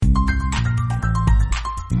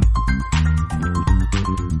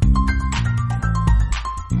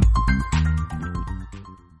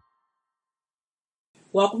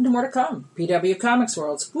Welcome to More to Come, PW Comics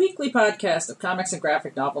World's weekly podcast of comics and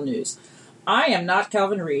graphic novel news. I am not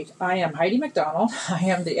Calvin Reed. I am Heidi McDonald. I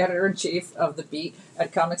am the editor-in-chief of The Beat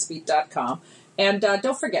at comicsbeat.com. And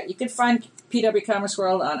don't forget, you can find PW Comics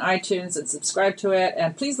World on iTunes and subscribe to it.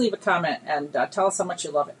 And please leave a comment and tell us how much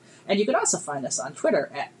you love it. And you can also find us on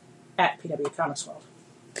Twitter at PW Comics World.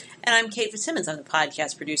 And I'm Kate Fitzsimmons. I'm the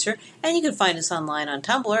podcast producer. And you can find us online on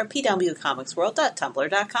Tumblr at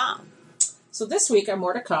pwcomicsworld.tumblr.com. So this week on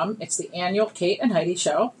More to Come, it's the annual Kate and Heidi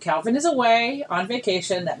show. Calvin is away on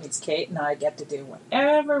vacation. That means Kate and I get to do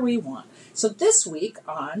whatever we want. So this week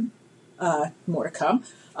on More to Come,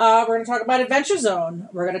 we're going to talk about Adventure Zone.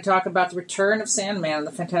 We're going to talk about the return of Sandman and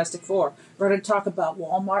the Fantastic Four. We're going to talk about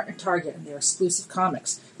Walmart and Target and their exclusive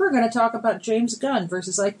comics. We're going to talk about James Gunn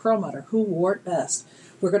versus Ike Perlmutter, who wore it best.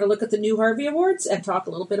 We're going to look at the new Harvey Awards and talk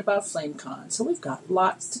a little bit about FlameCon. So we've got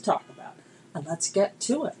lots to talk about. And let's get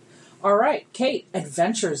to it. All right, Kate,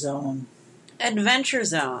 Adventure Zone. Adventure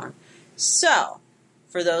Zone. So,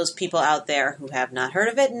 for those people out there who have not heard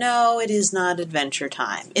of it, no, it is not Adventure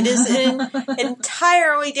Time. It is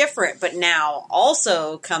entirely different, but now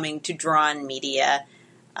also coming to Drawn Media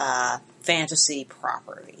fantasy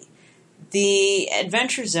property. The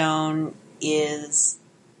Adventure Zone is,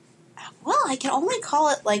 well, I can only call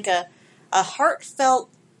it like a heartfelt,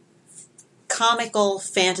 comical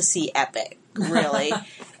fantasy epic, really.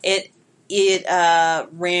 It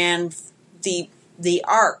ran the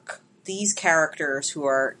arc, these characters who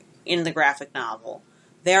are in the graphic novel,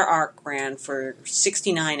 their arc ran for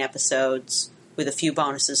 69 episodes with a few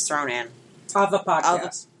bonuses thrown in. Of a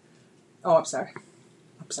podcast. I'm sorry.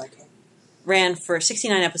 Kate. Ran for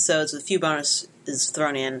 69 episodes with a few bonuses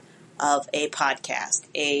thrown in of a podcast.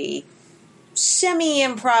 A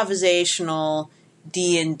semi-improvisational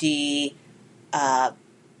D&D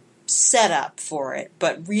setup for it,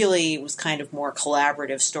 but really it was kind of more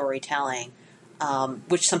collaborative storytelling,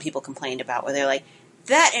 which some people complained about, where they're like,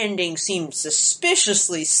 that ending seemed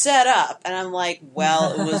suspiciously set up. And I'm like,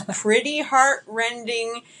 well, it was pretty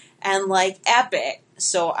heart-rending and, like, epic,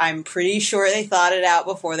 so I'm pretty sure they thought it out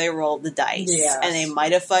before they rolled the dice. Yes. And they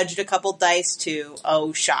might have fudged a couple dice, too.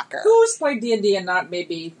 Oh, shocker. Who's played D&D and not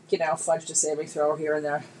maybe, fudged a saving throw here and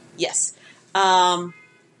there? Yes.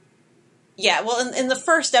 Yeah, well, in the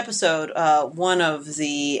first episode, one of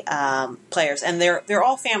the players, and they're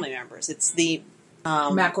all family members. It's the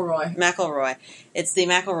McElroy. It's the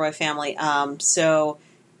McElroy family. So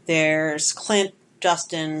there's Clint,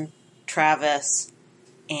 Justin, Travis,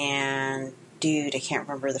 and dude, I can't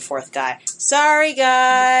remember the fourth guy. Sorry,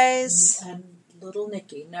 guys. And Little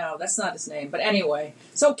Nicky. No, that's not his name. But anyway,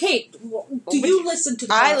 so Kate, do you listen to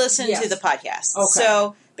the podcast? I listen to the podcast. Okay.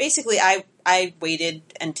 So basically, I waited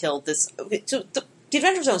until this. So the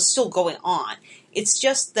Adventure Zone is still going on. It's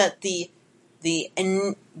just that the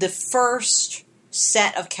first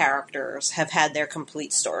set of characters have had their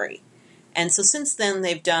complete story, and so since then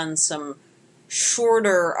they've done some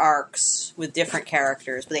shorter arcs with different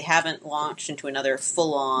characters, but they haven't launched into another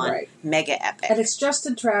full-on mega epic. And it's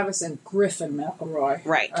Justin Travis and Griffin McElroy.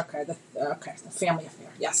 Right. Okay. The family affair.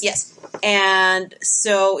 Yes. Yes. And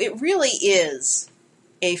so it really is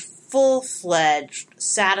a full-fledged,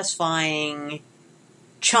 satisfying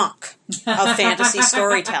chunk of fantasy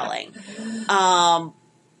storytelling,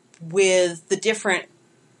 with the different,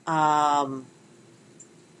 I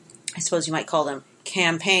suppose you might call them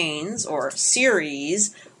campaigns or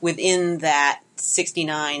series within that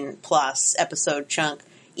 69-plus episode chunk,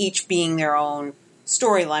 each being their own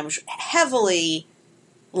storyline, which heavily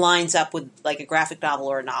lines up with like a graphic novel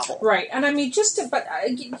or a novel. Right. And I mean,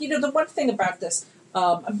 the one thing about this,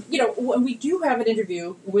 we do have an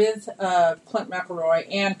interview with Clint McElroy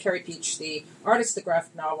and Carrie Peach, the artist of the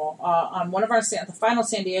graphic novel, on one of the final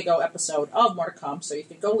San Diego episode of More to Come, so you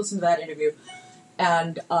can go listen to that interview.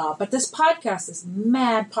 And but this podcast is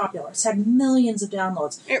mad popular. It's had millions of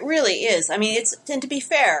downloads. It really is. I mean, and to be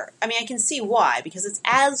fair, I can see why, because it's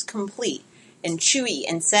as complete and chewy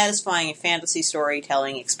and satisfying a fantasy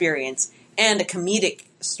storytelling experience and a comedic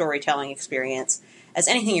storytelling experience as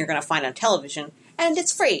anything you're going to find on television. And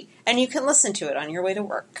it's free, and you can listen to it on your way to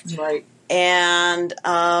work. Right. And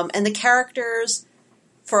the characters,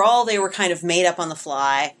 for all they were kind of made up on the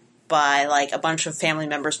fly by like a bunch of family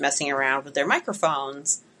members messing around with their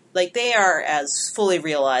microphones, like they are as fully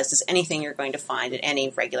realized as anything you're going to find in any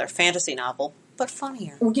regular fantasy novel, but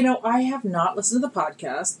funnier. Well, I have not listened to the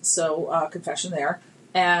podcast, so confession there.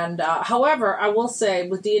 And however, I will say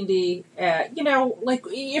with D&D,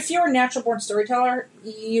 if you're a natural-born storyteller,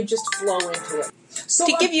 you just flow into it. So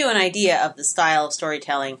to give you an idea of the style of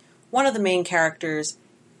storytelling, one of the main characters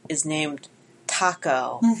is named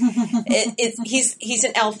taco. He's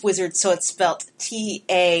an elf wizard, so it's spelled Taako.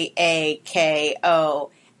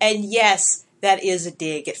 And yes, that is a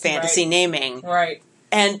dig at fantasy naming. Right.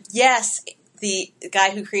 And yes, the guy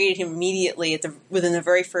who created him immediately within the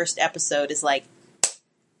very first episode is like,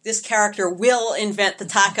 this character will invent the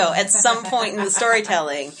taco at some point in the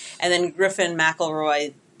storytelling. And then Griffin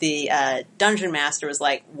McElroy, the dungeon master, was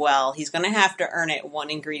like, well, he's going to have to earn it one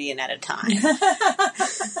ingredient at a time.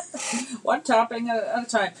 One topping at a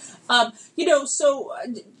time. Our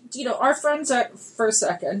friends at First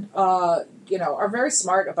Second, are very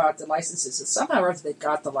smart about the licenses. And somehow or other they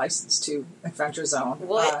got the license to Adventure Zone.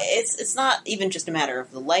 Well, it's not even just a matter of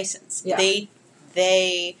the license. Yeah.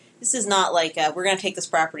 This is not like, we're going to take this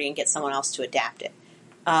property and get someone else to adapt it.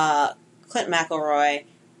 Clint McElroy,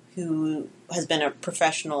 who has been a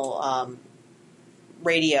professional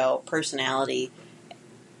radio personality,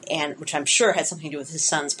 and which I'm sure had something to do with his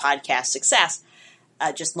son's podcast success,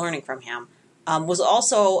 just learning from him, was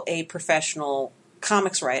also a professional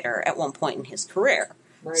comics writer at one point in his career.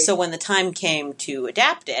 Right. So when the time came to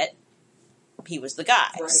adapt it, he was the guy.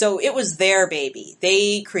 Right. So it was their baby.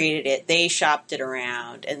 They created it, they shopped it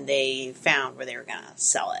around, and they found where they were going to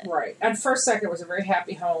sell it. Right. And First Second was a very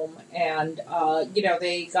happy home, and,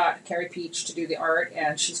 they got Carrie Peach to do the art,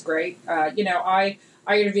 and she's great. I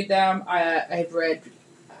interviewed them. I've read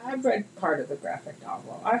part of the graphic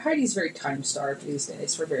novel. Heidi's very time-starved these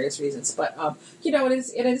days for various reasons, but,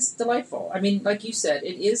 it is delightful. I mean, like you said,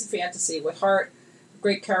 it is fantasy with heart,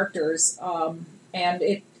 great characters, and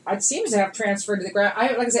it seems to have transferred to the like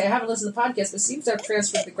I say, I haven't listened to the podcast, but it seems to have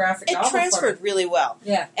transferred to the graphic novel. It transferred really well.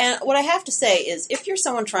 Yeah. And what I have to say is, if you're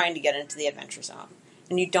someone trying to get into the Adventure Zone,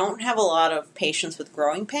 and you don't have a lot of patience with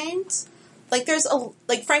growing pains,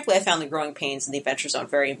 frankly, I found the growing pains in the Adventure Zone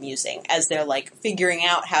very amusing, as they're, figuring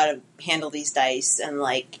out how to handle these dice and,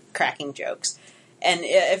 cracking jokes. And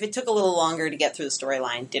if it took a little longer to get through the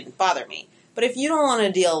storyline, it didn't bother me. But if you don't want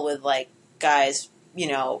to deal with, guys,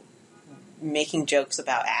 making jokes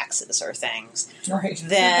about axes or things, right,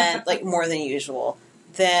 then, more than usual,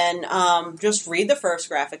 then just read the first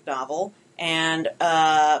graphic novel and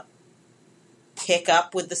pick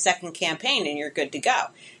up with the second campaign, and you're good to go.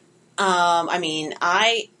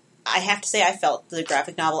 I have to say I felt the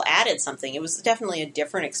graphic novel added something. It was definitely a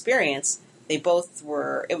different experience. They both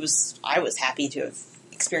were, I was happy to have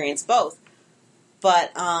experienced both.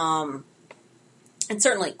 But, and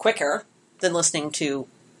certainly quicker than listening to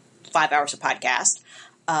 5 hours of podcast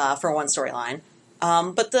for one storyline.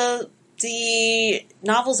 But the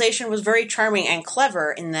novelization was very charming and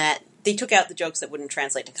clever in that they took out the jokes that wouldn't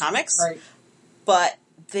translate to comics. right, But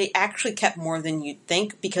they actually kept more than you'd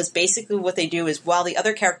think, because basically what they do is, while the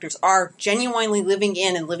other characters are genuinely living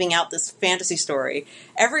in and living out this fantasy story,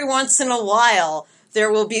 every once in a while there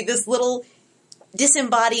will be this little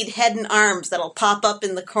disembodied head and arms that'll pop up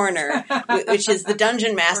in the corner, which is the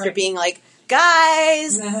dungeon master right. being like,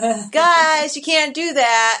 guys, you can't do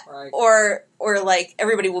that. Right. Or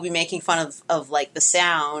everybody will be making fun of the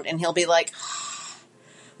sound, and he'll be like,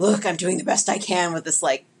 look, I'm doing the best I can with this,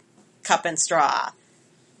 cup and straw.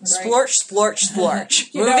 Right.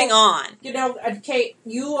 Splorch. Moving on. Kate,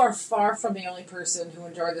 you are far from the only person who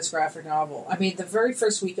enjoyed this graphic novel. I mean, the very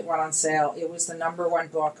first week it went on sale, it was the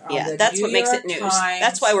 #1 book on the that's New what makes York it news. Times.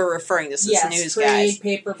 That's why we're referring this as news, trade, guys.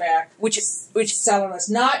 Paperback, Which seller list,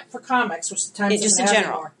 not for comics, which the Times just doesn't in have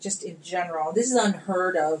general. anymore. Just in general, this is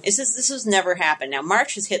unheard of. this has never happened. Now,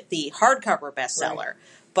 March has hit the hardcover bestseller. Right.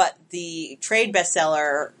 But the trade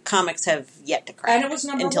bestseller comics have yet to crack. And it was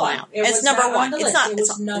number until one. now. It's number not one. on the It's list. not. It was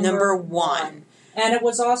It's number one. And it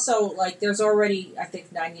was also there's already, I think,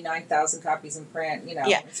 99,000 copies in print.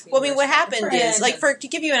 Yeah. Well, I mean, what happened is to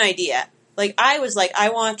give you an idea. I was I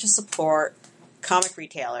want to support comic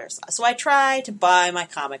retailers, so I tried to buy my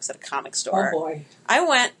comics at a comic store. Oh boy! I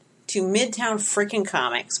went to Midtown Freaking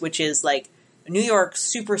Comics, which is New York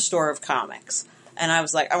superstore of comics, and I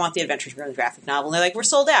was like, I want the Adventure Zone graphic novel. And they're like, we're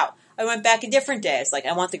sold out. I went back a different day. It's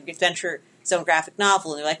I want the Adventure Zone graphic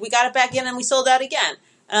novel. And they're like, we got it back in and we sold out again.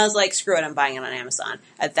 And I was like, screw it, I'm buying it on Amazon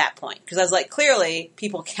at that point. Because I was like, clearly,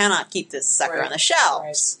 people cannot keep this sucker on the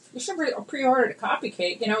shelves. Right. You should pre-order a copy,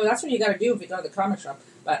 Kate. That's what you got to do if you go to the comic shop.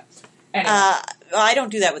 But anyway. I don't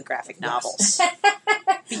do that with graphic novels.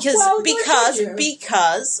 Because,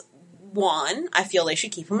 because, one, I feel they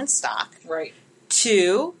should keep them in stock. Right.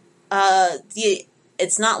 Two,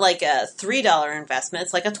 it's not a $3 investment,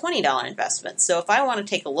 it's a $20 investment. So if I want to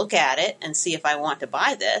take a look at it and see if I want to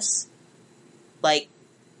buy this, I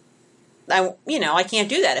can't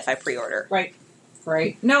do that if I pre-order. Right.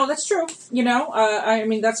 No, that's true. I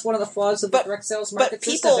mean, that's one of the flaws of the direct sales market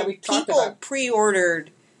system that we talked about. People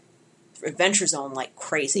pre-ordered Adventure Zone like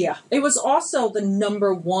crazy. Yeah. It was also the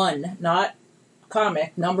number one, not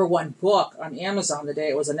comic, number one book on Amazon the day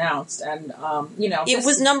it was announced. And, It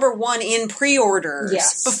was number one in pre-orders.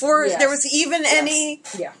 Yes. Before Yes. there was even any...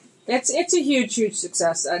 Yeah. It's a huge, huge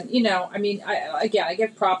success. And, I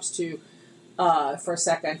give props to For a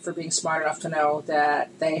Second for being smart enough to know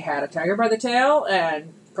that they had a tiger by the tail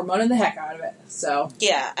and promoting the heck out of it. So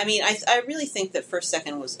yeah, I really think that First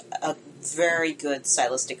Second was a very good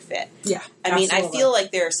stylistic fit. Yeah, I feel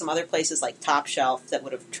like there are some other places like Top Shelf that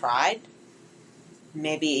would have tried,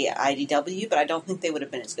 maybe IDW, but I don't think they would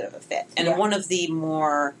have been as good of a fit. And one of the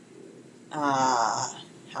more,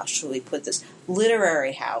 how should we put this,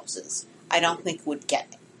 literary houses, I don't think would get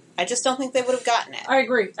it. I just don't think they would have gotten it. I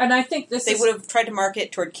agree, and I think they would have tried to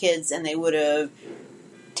market toward kids, and they would have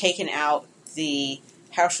taken out the,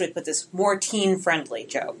 how should we put this, more teen-friendly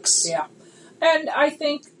jokes. Yeah. And I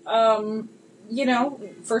think,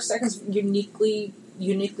 First Second's uniquely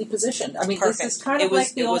positioned. I mean, Perfect. This is kind of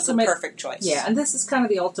like the ultimate... It was the perfect choice. Yeah, and this is kind of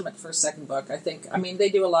the ultimate First Second book, I think. I mean, they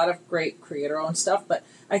do a lot of great creator-owned stuff, but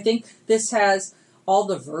I think this has all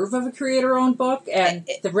the verve of a creator-owned book and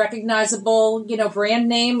the recognizable, brand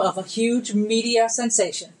name of a huge media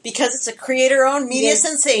sensation. Because it's a creator-owned media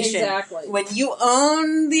sensation. Exactly. When you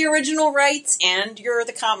own the original rights and you're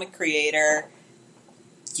the comic creator,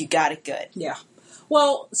 you got it good. Yeah.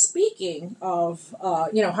 Well, speaking of,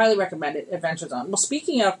 highly recommended Adventure Zone. Well,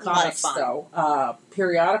 speaking of comics, though,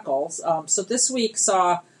 periodicals, so this week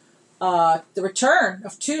saw the return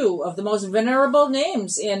of two of the most venerable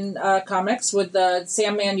names in comics with the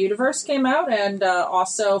Sandman universe came out, and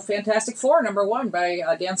also Fantastic Four #1 by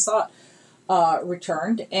Dan Slott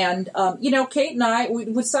returned. And, Kate and I, we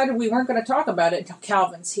decided we weren't going to talk about it until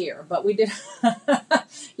Calvin's here, but we did,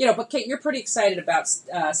 but Kate, you're pretty excited about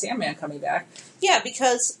Sandman coming back. Yeah,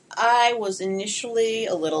 because I was initially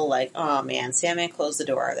a little like, oh man, Sandman closed the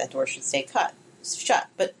door. That door should stay shut.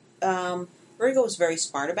 But Vertigo was very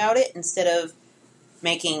smart about it. Instead of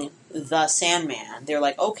making the Sandman, they're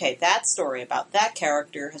like, okay, that story about that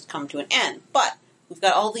character has come to an end. But we've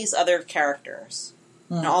got all these other characters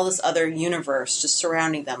and all this other universe just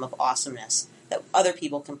surrounding them of awesomeness that other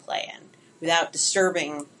people can play in without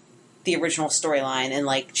disturbing the original storyline and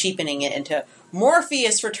like cheapening it into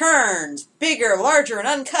Morpheus returns, bigger, larger, and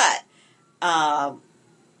uncut.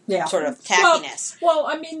 Sort of tackiness. Well,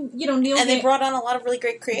 I mean, Neil and they brought on a lot of really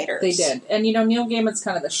great creators. They did. And, Neil Gaiman's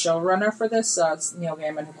kind of the showrunner for this. Neil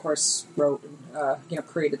Gaiman, of course, wrote and,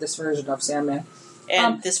 created this version of Sandman.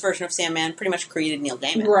 And this version of Sandman pretty much created Neil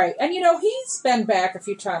Gaiman. Right. And, he's been back a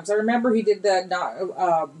few times. I remember he did the,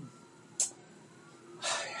 I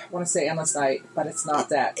want to say Endless Night, but it's not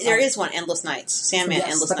that. There is one, Endless Nights. Sandman,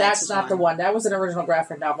 yes, Endless but Nights that's not the one. That was an original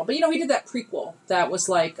graphic novel. But, he did that prequel. That was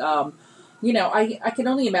like... I can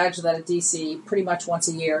only imagine that at DC, pretty much once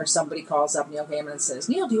a year, somebody calls up Neil Gaiman and says,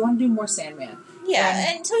 Neil, do you want to do more Sandman? Yeah,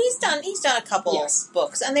 and so he's done a couple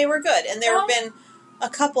books, and they were good. And there have been a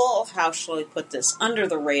couple of, how shall we put this,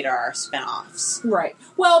 under-the-radar spinoffs. Right.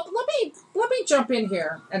 Well, let me jump in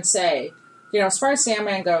here and say, as far as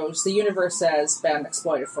Sandman goes, the universe has been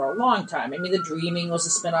exploited for a long time. I mean, The Dreaming was a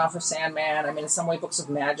spinoff of Sandman. I mean, in some way, Books of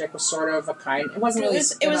Magic was sort of a kind... It wasn't really...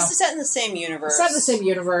 It was set in the same universe. Set in the same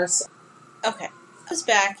universe. Okay. I was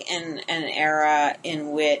back in an era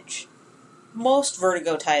in which most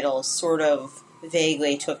Vertigo titles sort of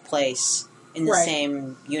vaguely took place in the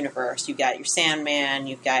same universe. You've got your Sandman,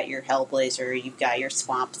 you've got your Hellblazer, you've got your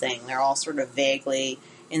Swamp Thing. They're all sort of vaguely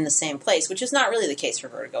in the same place, which is not really the case for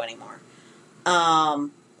Vertigo anymore.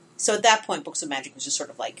 So at that point, Books of Magic was just sort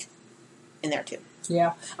of like in there too.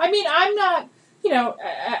 Yeah. I mean, I'm not,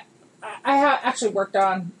 I actually worked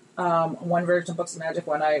on one version of Books of Magic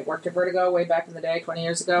when I worked at Vertigo way back in the day, 20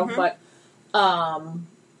 years ago. Mm-hmm. But, and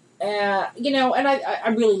I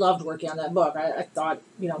really loved working on that book. I thought,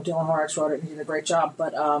 Dylan Horrocks wrote it and did a great job.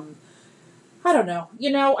 But, I don't know.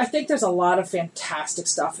 I think there's a lot of fantastic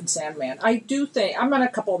stuff in Sandman. I do think, I'm on a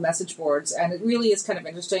couple of message boards, and it really is kind of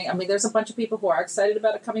interesting. I mean, there's a bunch of people who are excited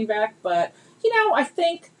about it coming back, but,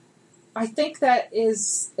 I think that it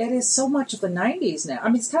is so much of the 90s now. I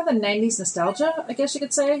mean, it's kind of the 90s nostalgia, I guess you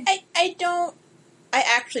could say. I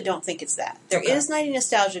actually don't think it's that. There is 90s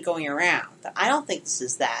nostalgia going around, but I don't think this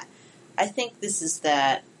is that. I think this is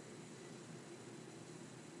that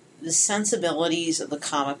the sensibilities of the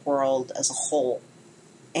comic world as a whole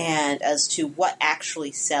and as to what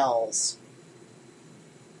actually sells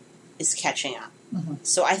is catching up. Mm-hmm.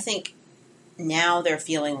 So I think now they're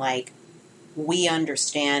feeling like we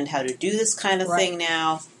understand how to do this kind of thing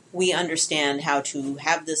now. We understand how to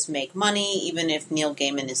have this make money, even if Neil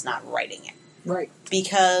Gaiman is not writing it. Right.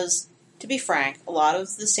 Because to be frank, a lot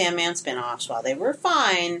of the Sandman spin-offs, while they were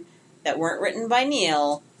fine, that weren't written by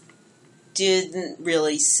Neil, didn't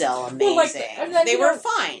really sell amazing. They were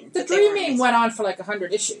fine. The Dreaming went on for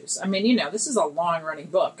 100 issues. I mean, this is a long-running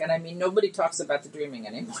book, and I mean, nobody talks about The Dreaming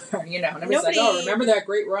anymore, and everybody's like, oh, remember that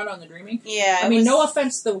great run on The Dreaming? Yeah. I mean, no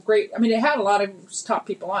offense to the great, I mean, it had a lot of top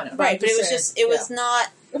people on it. Right, but it was just, it was not...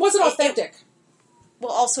 It wasn't authentic.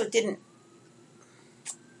 Well, also, it didn't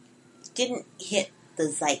hit the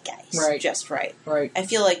zeitgeist just right. Right. I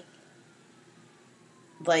feel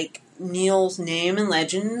like Neil's name and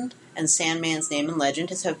legend and Sandman's name and legend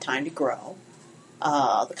has had time to grow.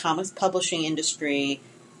 The comics publishing industry,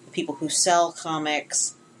 the people who sell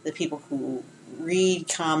comics, the people who read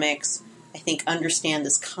comics, I think understand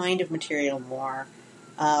this kind of material more.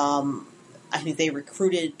 I think they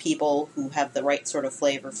recruited people who have the right sort of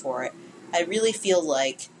flavor for it. I really feel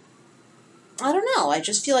like, I don't know, I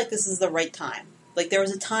just feel like this is the right time. Like, there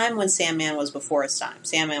was a time when Sandman was before its time.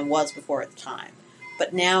 Sandman was before its time.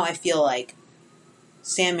 But now I feel like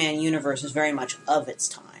Sandman universe is very much of its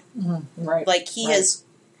time. Mm-hmm. Right. Like, his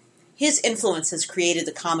influence has created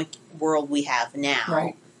the comic world we have now.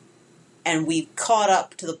 Right. And we've caught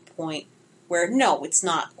up to the point where, no, it's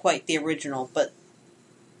not quite the original, but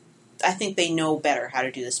I think they know better how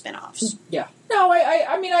to do the spin-offs. Yeah. No,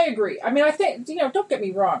 I mean, I agree. I mean, I think, don't get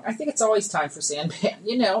me wrong. I think it's always time for Sandman,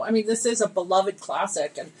 I mean, this is a beloved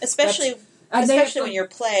classic. And especially when you're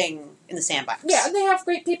playing in the sandbox. Yeah, and they have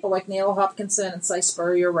great people like Neil Hopkinson and Cy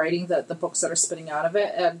Spurrier writing the books that are spinning out of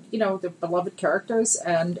it. And, they're beloved characters.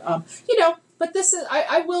 And, but this is,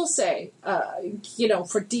 I will say,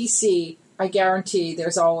 for DC, I guarantee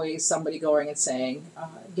there's always somebody going and saying,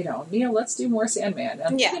 Neil, let's do more Sandman.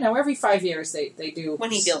 And, every 5 years they do.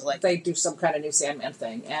 When he feels like. They do some kind of new Sandman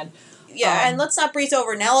thing. And and let's not breeze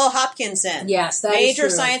over Nello Hopkinson. Yes, that major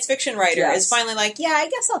is true. science fiction writer is finally like, yeah, I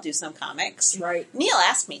guess I'll do some comics. Right. Neil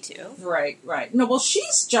asked me to. Right. No, well,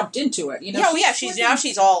 she's jumped into it.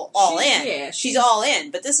 She's all in. Yeah, she's all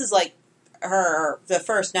in. But this is like the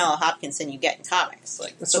first Nello Hopkinson you get in comics.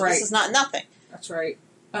 That's right. This is not nothing. That's right.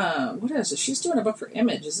 What is it? She's doing a book for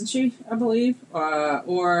Image, isn't she? I believe,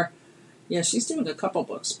 she's doing a couple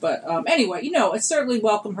books. But anyway, it's certainly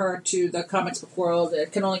welcome her to the comics book world.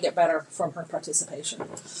 It can only get better from her participation.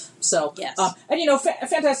 So, yes. And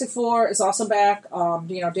Fantastic Four is also back.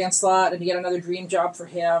 Dan Slott, and you get another dream job for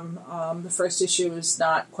him. The first issue is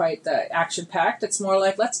not quite the action packed. It's more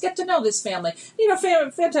like, let's get to know this family.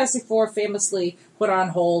 Fantastic Four famously put on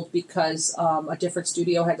hold because a different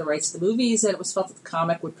studio had the rights to the movies, and it was felt that the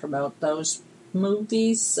comic would promote those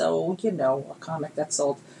movies. So, a comic that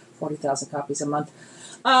sold 40,000 copies a month.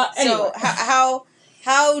 Anyway. So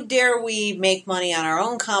how dare we make money on our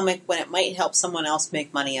own comic when it might help someone else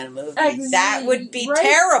make money on a movie? That would be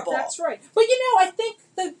terrible. That's right. But I think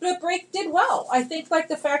the break did well. I think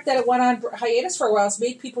the fact that it went on hiatus for a while has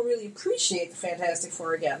made people really appreciate the Fantastic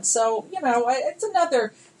Four again. So it's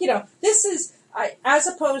another. This is. As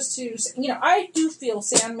opposed to, I do feel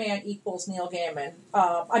Sandman equals Neil Gaiman.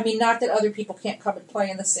 I mean, not that other people can't come and play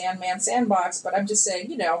in the Sandman sandbox, but I'm just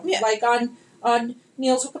saying, like on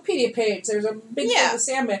Neil's Wikipedia page, there's a big thing with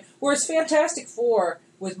Sandman. Whereas Fantastic Four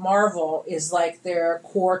with Marvel is like their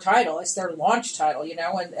core title. It's their launch title,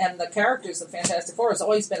 and the characters of Fantastic Four has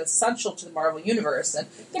always been essential to the Marvel Universe. And,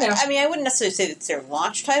 I mean, I wouldn't necessarily say it's their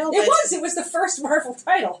launch title. It was the first Marvel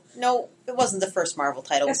title. No, it wasn't the first Marvel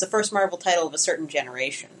title. It was the first Marvel title of a certain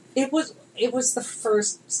generation. It was the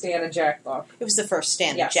first Stan and Jack book. It was the first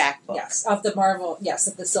Stan and Jack book. Yes, of the Marvel,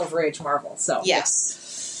 of the Silver Age Marvel. So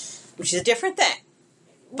yes. Which is a different thing.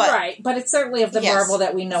 But, but it's certainly of the Marvel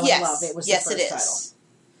that we know and love. It was the first title.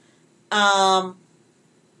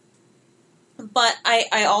 But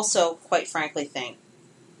I also, quite frankly, think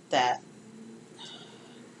that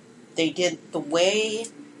they did the way,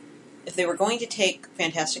 if they were going to take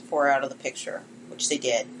Fantastic Four out of the picture, which they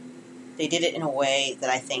did it in a way that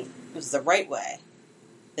I think was the right way,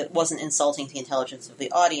 that wasn't insulting to the intelligence of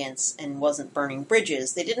the audience and wasn't burning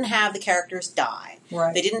bridges. They didn't have the characters die.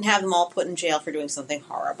 Right. They didn't have them all put in jail for doing something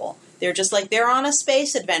horrible. They're just like, they're on a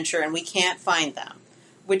space adventure and we can't find them.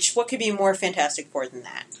 What could be more Fantastic Four than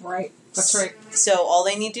that? Right. That's right. So all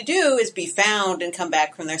they need to do is be found and come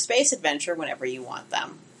back from their space adventure whenever you want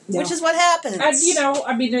them. Yeah. Which is what happens. And, as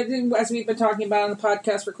we've been talking about on the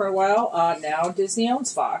podcast for quite a while, now Disney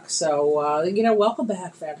owns Fox. So, welcome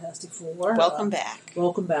back, Fantastic Four. Welcome back.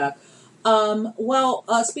 Welcome back.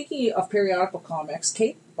 Speaking of periodical comics,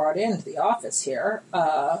 Kate brought into the office here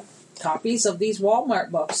copies of these Walmart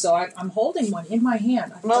books, so I'm holding one in my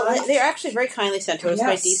hand. They're actually very kindly sent to us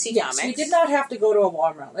by DC Comics. We did not have to go to a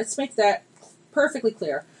Walmart. Let's make that perfectly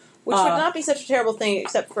clear. Which would not be such a terrible thing,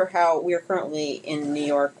 except for how we are currently in New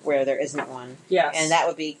York, where there isn't one. Yes. And that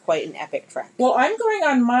would be quite an epic trek. Well, I'm going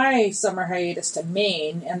on my summer hiatus to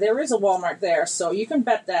Maine, and there is a Walmart there, so you can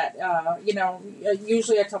bet that,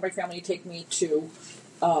 usually I tell my family to take me to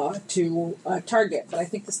Target, but I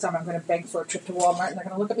think this time I'm going to beg for a trip to Walmart, and they're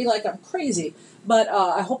going to look at me like I'm crazy. But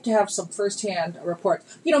I hope to have some first-hand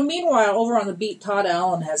reports. Meanwhile, over on the beat, Todd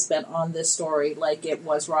Allen has been on this story like it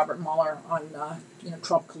was Robert Mueller on,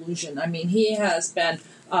 Trump collusion. I mean, he has been,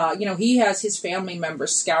 he has his family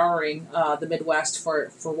members scouring the Midwest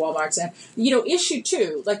for Walmarts. And, issue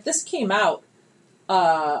 2, like this came out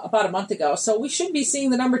about a month ago, so we should be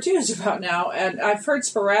seeing the number 2s about now, and I've heard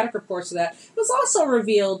sporadic reports of that. It was also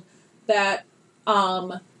revealed that,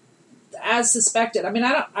 as suspected,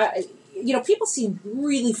 people seem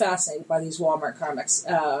really fascinated by these Walmart comics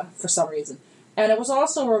for some reason, and it was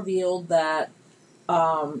also revealed that,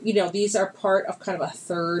 these are part of kind of a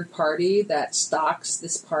third party that stocks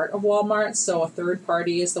this part of Walmart, so a third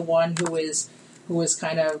party is the one who is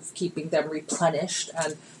kind of keeping them replenished,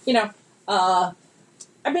 and,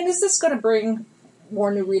 is this going to bring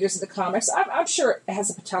more new readers to the comics? I'm sure it has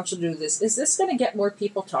the potential to do this. Is this going to get more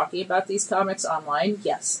people talking about these comics online?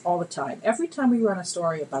 Yes, all the time. Every time we run a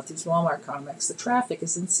story about these Walmart comics, the traffic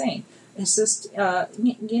is insane. It's just,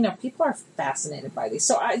 people are fascinated by these.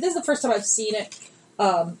 So this is the first time I've seen it.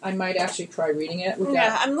 I might actually try reading it.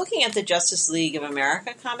 I'm looking at the Justice League of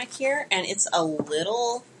America comic here, and it's a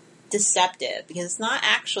little deceptive because it's not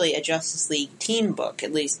actually a Justice League teen book,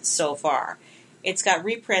 at least so far. It's got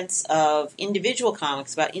reprints of individual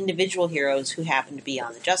comics about individual heroes who happen to be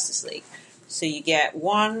on the Justice League. So you get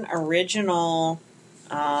one original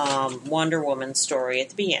Wonder Woman story at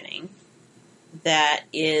the beginning that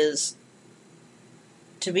is,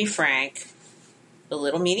 to be frank, a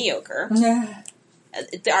little mediocre.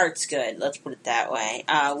 The art's good, let's put it that way.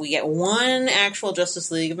 We get one actual Justice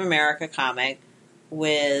League of America comic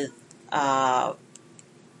with,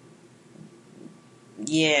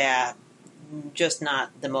 just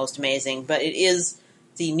not the most amazing, but it is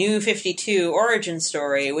the New 52 origin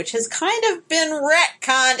story, which has kind of been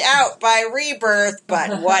retconned out by Rebirth,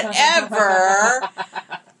 but whatever.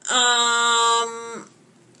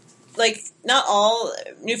 Not all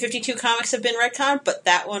New 52 comics have been retconned, but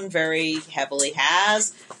that one very heavily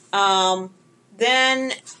has.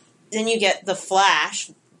 Then you get the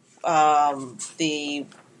Flash, the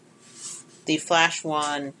Flash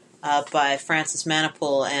one by Francis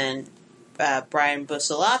Manapul and Brian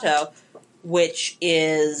Buccellato, which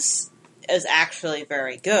is actually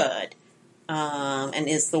very good, and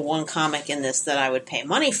is the one comic in this that I would pay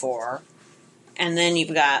money for. And then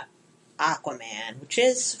you've got Aquaman, which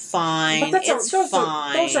is fine. But those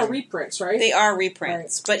are reprints, right? They are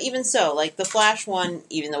reprints, right. But even so, like the Flash one,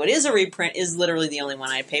 even though it is a reprint, is literally the only one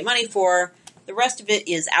I'd pay money for. The rest of it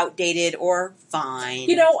is outdated or fine.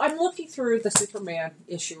 I'm looking through the Superman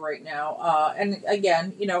issue right now, and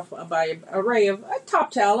again, by an array of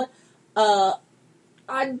top talent.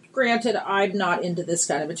 Granted, I'm not into this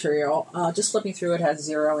kind of material. Just flipping through it has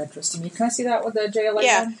zero interest in me. Can I see that with the JLA?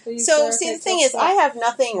 Yeah. So, the thing is, I have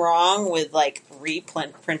nothing wrong with,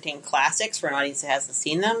 reprinting classics for an audience that hasn't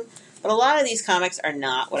seen them. But a lot of these comics are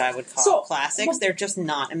not what I would call classics. They're just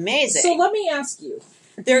not amazing. So let me ask you.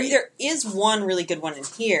 There is one really good one in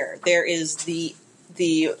here. There is the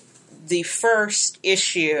first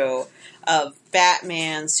issue of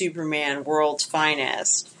Batman, Superman, World's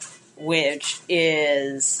Finest, which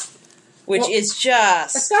is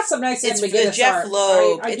just... It's got some nice It's a Jeff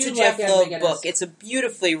Loeb. It's a Jeff Loeb book. McGinnis. It's a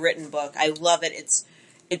beautifully written book. I love it.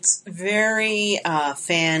 It's very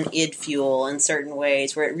fan-id fuel in certain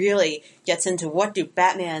ways, where it really gets into what do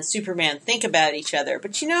Batman and Superman think about each other.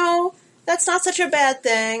 But that's not such a bad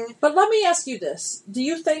thing. But let me ask you this. Do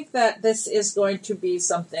you think that this is going to be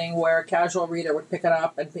something where a casual reader would pick it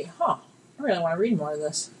up and be, I really want to read more of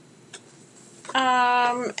this?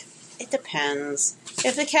 It depends.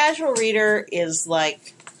 If the casual reader is the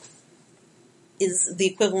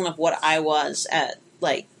equivalent of what I was at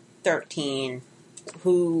 13,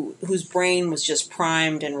 whose brain was just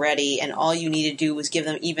primed and ready, and all you need to do was give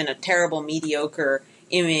them even a terrible, mediocre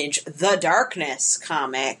Image The Darkness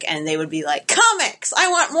comic, and they would be like, comics! I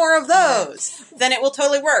want more of those! Then it will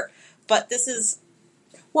totally work. But this is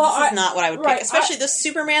Well, this is not what I would pick. right, Especially the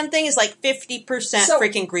Superman thing is like 50%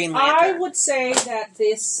 freaking Green I Lantern. would say that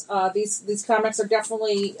these comics are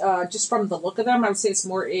definitely, just from the look of them, I would say it's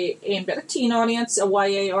more aimed at a teen audience, a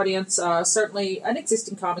YA audience, certainly an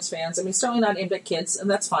existing comics fans. I mean, certainly not aimed at kids, and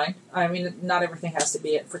that's fine. I mean, not everything has to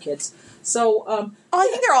be it for kids. So, I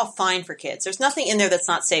think they're all fine for kids. There's nothing in there that's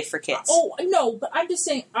not safe for kids. Oh, no, but I'm just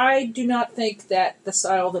saying, I do not think that the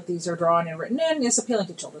style that these are drawn and written in is appealing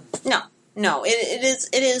to children. No,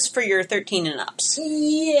 it is for your 13 and ups.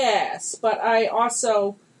 Yes, but I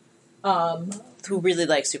also... who really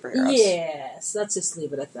like superheroes. Yes, let's just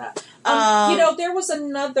leave it at that. There was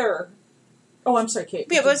another... Oh, I'm sorry, Kate.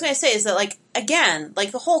 Yeah, but what I was going to say is that, like, again,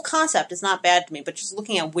 like, the whole concept is not bad to me, but just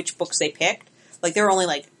looking at which books they picked, like, there were only,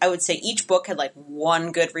 like, I would say each book had, like,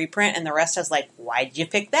 one good reprint, and the rest has, like, why did you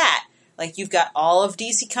pick that? Like, you've got all of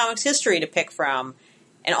DC Comics history to pick from,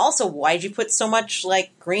 and also, why'd you put so much,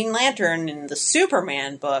 like, Green Lantern in the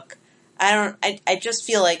Superman book? I just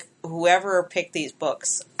feel like whoever picked these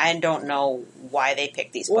books, I don't know why they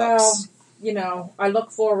picked these books. Well, I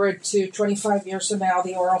look forward to 25 years from now,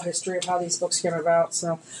 the oral history of how these books came about.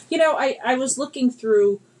 So, I was looking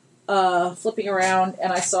through, flipping around,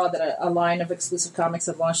 and I saw that a line of exclusive comics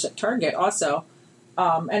had launched at Target also.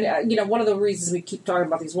 One of the reasons we keep talking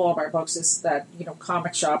about these Walmart books is that,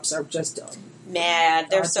 comic shops are just... mad.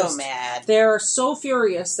 They're so mad. They're so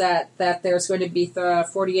furious that there's going to be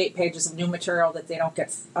 48 pages of new material that they don't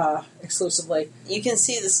get exclusively. You can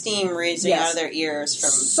see the steam raising out of their ears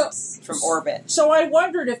from Orbit. So I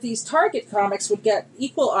wondered if these Target comics would get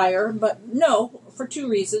equal ire, but no, for two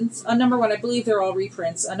reasons. Number one, I believe they're all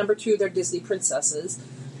reprints. Number two, they're Disney princesses.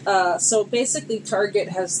 So basically, Target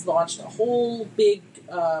has launched a whole big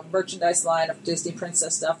merchandise line of Disney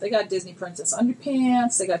princess stuff. They got Disney princess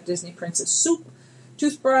underpants. They got Disney princess soup,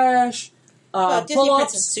 toothbrush, Disney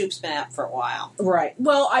pull-ups. Princess soup's been out for a while. Right.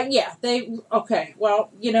 Well, okay.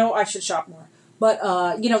 Well, I should shop more. But,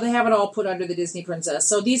 they have it all put under the Disney princess.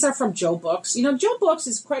 So these are from Joe Books. Joe Books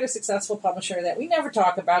is quite a successful publisher that we never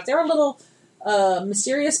talk about. They're a little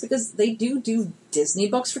mysterious because they do Disney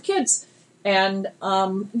books for kids. And,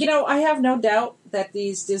 I have no doubt that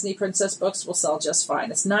these Disney princess books will sell just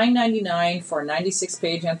fine. It's $9.99 for a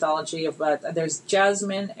 96-page anthology of, there's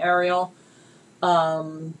Jasmine, Ariel,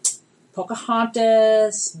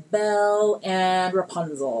 Pocahontas, Belle, and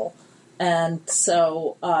Rapunzel. And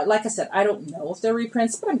so, like I said, I don't know if they're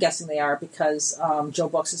reprints, but I'm guessing they are because Joe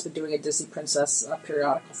Books has been doing a Disney princess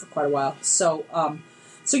periodical for quite a while. So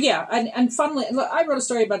yeah, and funnily, I wrote a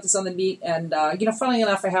story about this on The Beat, and, funnily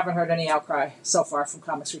enough, I haven't heard any outcry so far from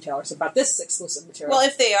comics retailers about this exclusive material. Well,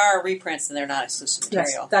 if they are reprints, then they're not exclusive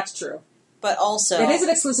material. Yes, that's true. But also... It is an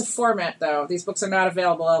exclusive format, though. These books are not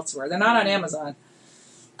available elsewhere. They're not on Amazon.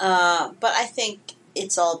 But I think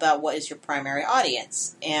it's all about what is your primary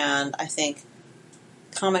audience. And I think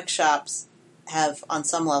comic shops have, on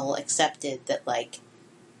some level, accepted that,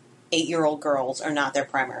 8-year-old girls are not their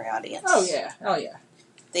primary audience. Oh, yeah. Oh, yeah.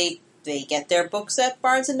 They get their books at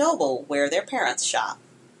Barnes & Noble, where their parents shop.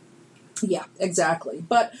 Yeah, exactly.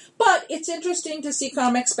 But it's interesting to see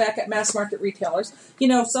comics back at mass market retailers.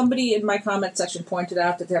 Somebody in my comment section pointed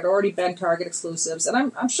out that there had already been Target exclusives,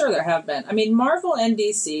 and I'm sure there have been. I mean, Marvel and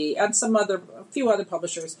DC and a few other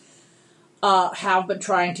publishers have been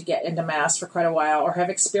trying to get into mass for quite a while, or have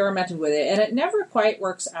experimented with it, and it never quite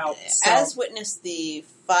works out. So. As witnessed the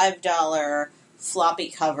 $5 floppy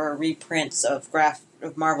cover reprints of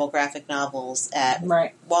Marvel graphic novels at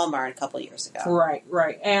Walmart a couple years ago.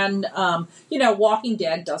 Right. And, Walking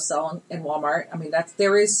Dead does sell in Walmart. I mean,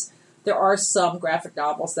 there are some graphic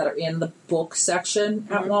novels that are in the book section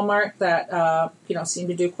at Walmart that, seem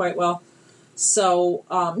to do quite well. So,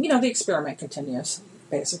 the experiment continues,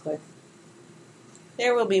 basically.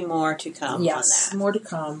 There will be more to come on that. Yes, more to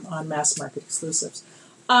come on mass market exclusives.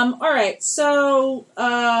 All right, so,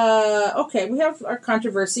 we have our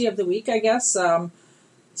controversy of the week, I guess.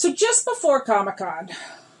 So just before Comic-Con,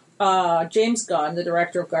 James Gunn, the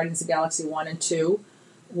director of Guardians of the Galaxy 1 and 2,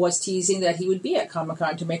 was teasing that he would be at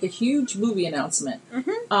Comic-Con to make a huge movie announcement.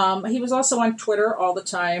 Mm-hmm. He was also on Twitter all the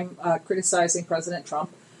time criticizing President Trump.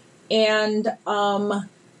 And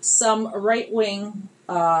some right-wing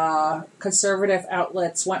conservative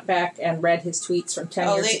outlets went back and read his tweets from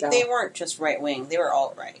 10 years ago. They weren't just right-wing, they were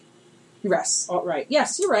alt-right. Yes, alt-right.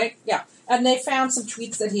 Yes, you're right, yeah. And they found some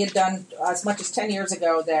tweets that he had done as much as 10 years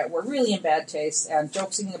ago that were really in bad taste and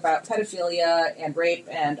joking about pedophilia and rape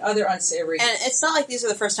and other unsavory... And it's not like these are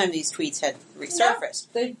the first time these tweets had resurfaced.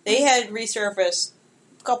 No, they had resurfaced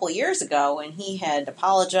couple years ago when he had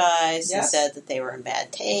apologized and Yes. said that they were in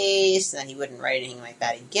bad taste and that he wouldn't write anything like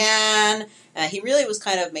that again. He really was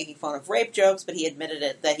kind of making fun of rape jokes, but he admitted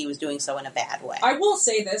it that he was doing so in a bad way. I will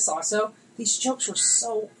say this also: these jokes were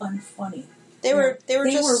so unfunny. They were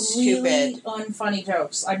just really stupid. unfunny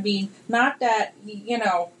jokes. I mean, not that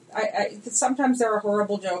I sometimes there are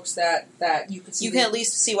horrible jokes that you could see. You can at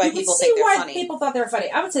least see why you people could see think they're why funny. people thought they were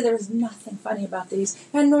funny. I would say there was nothing funny about these,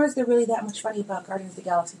 and nor is there really that much funny about Guardians of the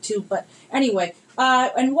Galaxy 2. But anyway,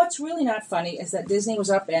 and what's really not funny is that Disney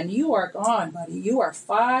was up and you are gone, buddy. You are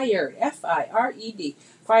fired. Fired.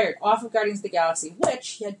 Fired off of Guardians of the Galaxy, which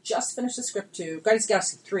he had just finished the script to, Guardians of the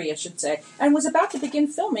Galaxy 3, I should say, and was about to begin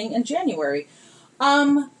filming in January.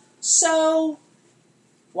 So,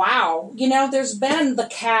 wow. There's been the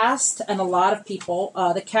cast and a lot of people.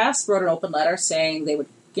 The cast wrote an open letter saying they would,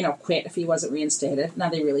 quit if he wasn't reinstated. Now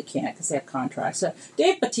they really can't because they have contracts. So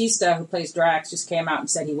Dave Bautista, who plays Drax, just came out and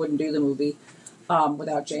said he wouldn't do the movie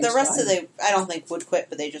without James The rest Gunn. I don't think would quit,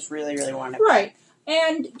 but they just really, really wanted to. Right.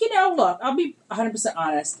 And, look, I'll be 100%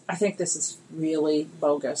 honest. I think this is really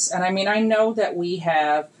bogus. And, I mean, I know that we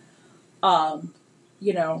have,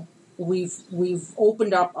 we've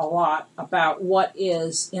opened up a lot about what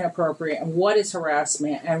is inappropriate and what is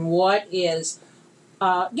harassment and what is,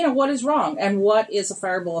 what is wrong and what is a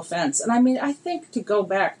fireable offense. And, I mean, I think to go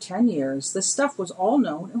back 10 years, this stuff was all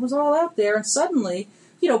known. It was all out there. And suddenly,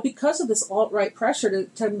 because of this alt-right pressure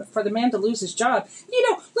for the man to lose his job,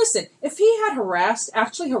 listen, if he had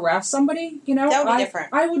actually harassed somebody, that would be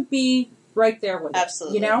different. I would be right there with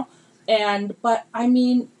Absolutely. it, but I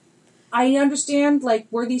mean, I understand,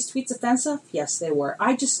 were these tweets offensive? Yes, they were.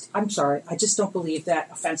 I'm sorry, I just don't believe that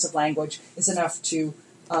offensive language is enough to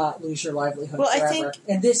lose your livelihood forever. I think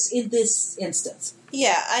in this instance.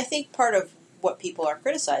 Yeah, I think part of what people are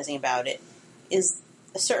criticizing about it is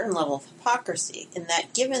a certain level of hypocrisy in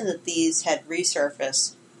that given that these had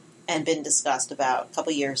resurfaced and been discussed about a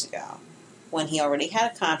couple years ago, when he already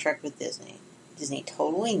had a contract with Disney, Disney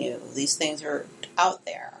totally knew these things were out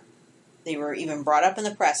there. They were even brought up in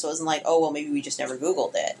the press, so it wasn't like, oh, well, maybe we just never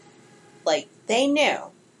Googled it. They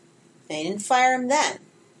knew. They didn't fire him then.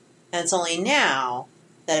 And it's only now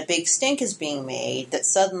that a big stink is being made that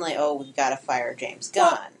suddenly, oh, we've got to fire James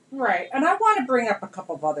Gunn. Well, right, and I want to bring up a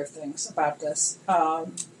couple of other things about this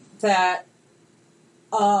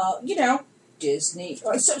Disney.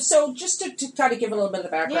 So just to try to give a little bit of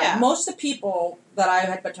the background, most of the people that I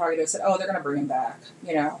had been talking to said, "Oh, they're going to bring him back."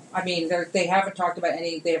 I mean, they haven't talked about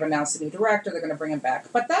any. They have announced a new director. They're going to bring him back,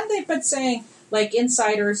 but then they've been saying,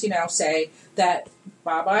 insiders, say that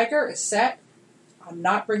Bob Iger is set. I'm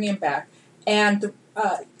not bringing him back, and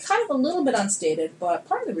kind of a little bit unstated, but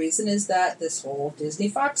part of the reason is that this whole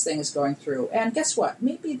Disney-Fox thing is going through. And guess what?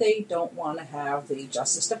 Maybe they don't want to have the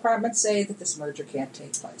Justice Department say that this merger can't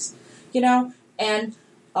take place. And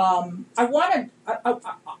I want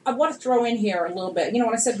to throw in here a little bit.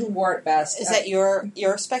 When I said who wore it best. Is that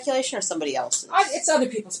your speculation or somebody else's? It's other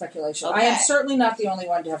people's speculation. Okay. I am certainly not the only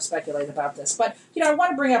one to have speculated about this. But, I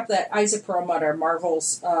want to bring up that Isaac Perlmutter,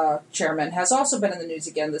 Marvel's chairman, has also been in the news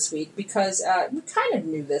again this week because we kind of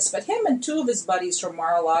knew this, but him and two of his buddies from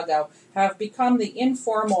Mar-a-Lago have become the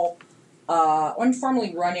informally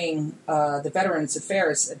running the Veterans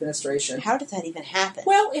Affairs Administration. How did that even happen?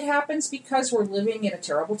 Well, it happens because we're living in a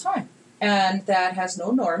terrible time. And that has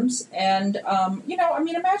no norms. And,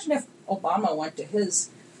 imagine if Obama went to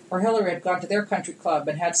his, or Hillary had gone to their country club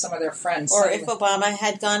and had some of their friends. Or if Obama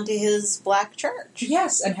had gone to his black church.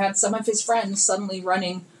 Yes, and had some of his friends suddenly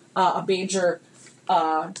running a major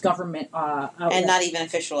government outlet. And not even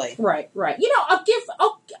officially. Right.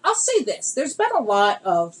 I'll say this. There's been a lot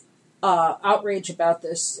of outrage about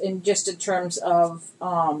this in terms of,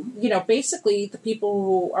 basically the people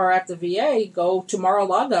who are at the VA go to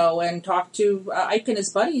Mar-a-Lago and talk to Ike and his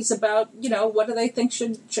buddies about, what do they think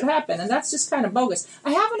should happen. And that's just kind of bogus.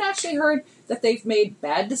 I haven't actually heard that they've made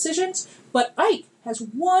bad decisions, but Ike has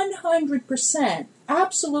 100%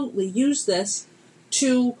 absolutely used this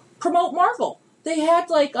to promote Marvel. They had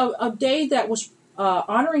a day that was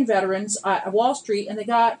honoring veterans at Wall Street, and they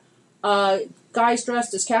got guys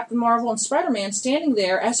dressed as Captain Marvel and Spider-Man standing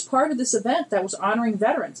there as part of this event that was honoring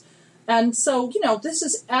veterans. And so, this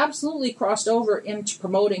has absolutely crossed over into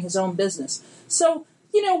promoting his own business. So,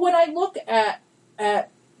 when I look at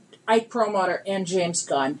Ike Perlmutter and James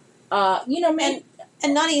Gunn,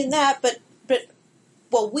 and not even that, but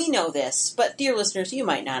we know this, but dear listeners, you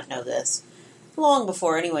might not know this. Long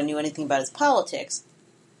before anyone knew anything about his politics,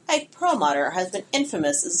 Ike Perlmutter has been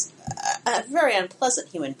infamous as a very unpleasant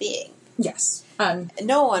human being. Yes.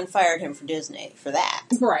 No one fired him for Disney for that.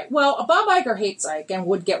 Right. Well, Bob Iger hates Ike and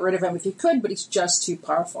would get rid of him if he could, but he's just too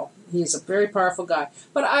powerful. He's a very powerful guy.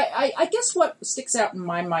 But I guess what sticks out in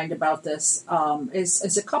my mind about this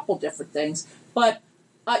is a couple different things. But,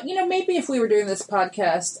 maybe if we were doing this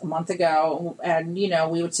podcast a month ago and,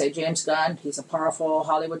 we would say James Gunn, he's a powerful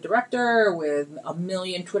Hollywood director with 1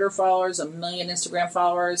 million Twitter followers, 1 million Instagram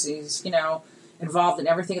followers. He's, involved in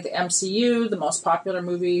everything at the MCU, the most popular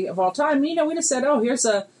movie of all time. We'd have said, oh, here's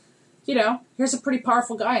a pretty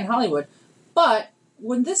powerful guy in Hollywood. But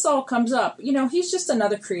when this all comes up, he's just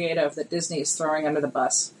another creative that Disney is throwing under the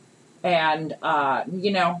bus. And,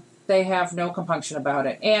 they have no compunction about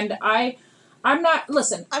it. And I'm not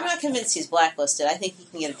convinced he's blacklisted. I think he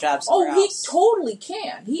can get a job somewhere else. Oh, he totally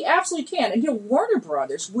can. He absolutely can. And, Warner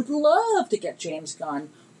Brothers would love to get James Gunn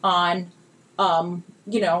on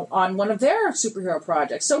one of their superhero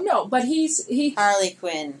projects. So no, but he Harley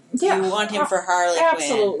Quinn. Yeah, you want him for Harley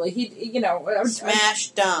absolutely. Quinn. Absolutely. Smash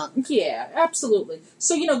dunk. Yeah, absolutely.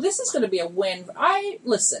 So this is going to be a win.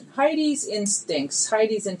 Heidi's instincts,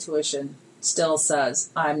 Heidi's intuition still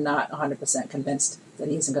says I'm not 100% convinced that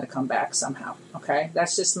he isn't going to come back somehow. Okay,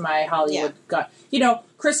 that's just my Hollywood gut.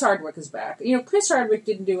 Chris Hardwick is back. Chris Hardwick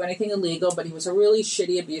didn't do anything illegal, but he was a really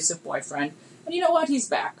shitty, abusive boyfriend. And you know what? He's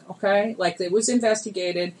back, okay? Like, it was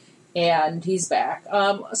investigated, and he's back.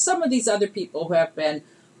 Some of these other people who have been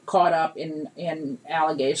caught up in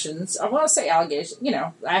allegations, I want to say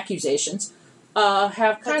accusations,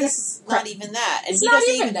 have kind of... not even that. And it's not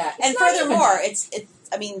even that. And furthermore,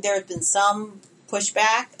 there have been some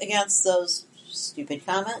pushback against those stupid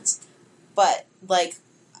comments, but,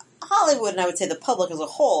 Hollywood, and I would say the public as a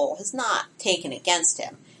whole, has not taken against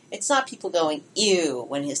him. It's not people going, ew,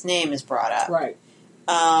 when his name is brought up. Right.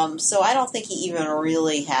 So I don't think he even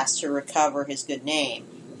really has to recover his good name.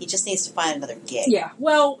 He just needs to find another gig. Yeah,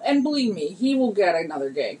 well, and believe me, he will get another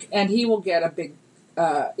gig. And he will get a big,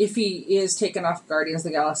 if he is taken off Guardians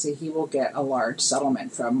of the Galaxy, he will get a large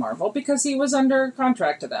settlement from Marvel because he was under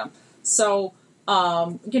contract to them. So,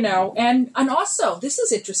 and also, this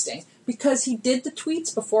is interesting. Because he did the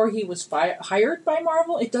tweets before he was hired by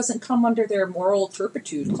Marvel, it doesn't come under their moral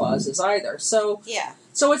turpitude clauses either. So yeah,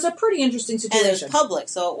 so it's a pretty interesting situation. And it was public,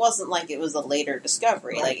 so it wasn't like it was a later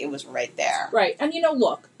discovery. Right. Like, it was right there. Right. And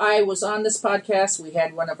look, I was on this podcast. We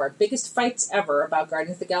had one of our biggest fights ever about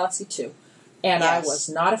Guardians of the Galaxy 2. And yes. I was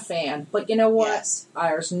not a fan. But you know what? Yes.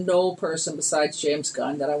 There's no person besides James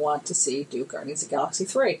Gunn that I want to see do Guardians of the Galaxy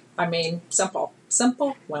 3. I mean, simple.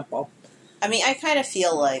 Simple, wimple. I mean, I kind of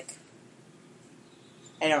feel like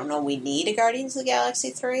I don't know, we need a Guardians of the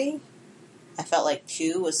Galaxy 3. I felt like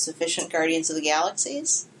 2 was sufficient Guardians of the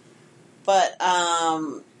Galaxies. But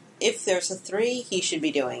if there's a 3, he should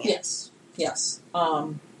be doing it. Yes.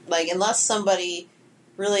 Unless somebody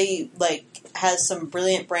really, has some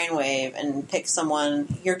brilliant brainwave and picks someone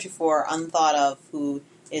heretofore unthought of who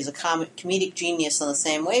is a comedic genius on the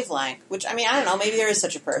same wavelength, which, I don't know, maybe there is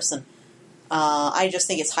such a person. I just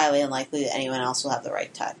think it's highly unlikely that anyone else will have the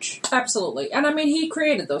right touch. Absolutely. And he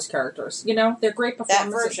created those characters. They're great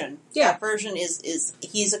performances. That version is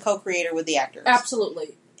he's a co-creator with the actors.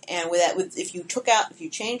 Absolutely. And if you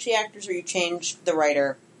change the actors or you change the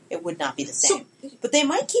writer, it would not be the same. But they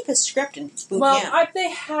might keep his script and boot him. They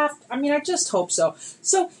have. I just hope so.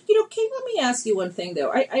 So, Kate, let me ask you one thing,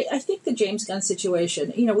 though. I think the James Gunn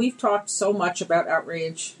situation, we've talked so much about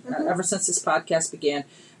outrage ever since this podcast began.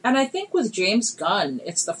 And I think with James Gunn,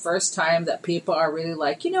 it's the first time that people are really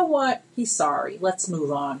like, you know what? He's sorry. Let's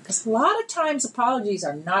move on. Because a lot of times apologies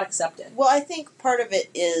are not accepted. Well, I think part of it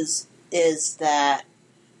is that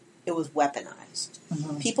it was weaponized.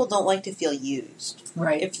 Mm-hmm. People don't like to feel used.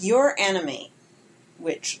 Right. If your enemy,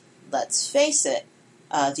 which, let's face it,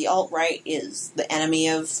 the alt-right is the enemy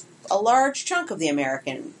of a large chunk of the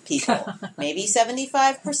American people, maybe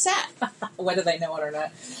 75%. Whether they know it or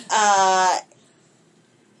not.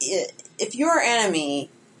 If your enemy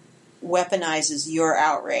weaponizes your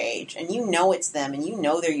outrage, and you know it's them, and you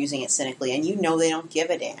know they're using it cynically, and you know they don't give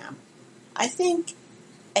a damn, I think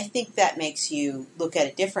that makes you look at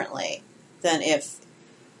it differently than if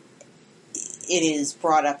it is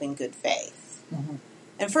brought up in good faith. Mm-hmm.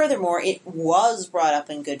 And furthermore, it was brought up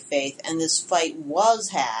in good faith, and this fight was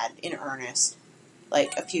had in earnest,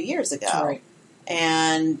 a few years ago. Right.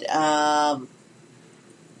 And,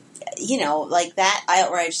 that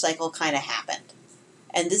outrage cycle kind of happened.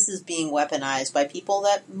 And this is being weaponized by people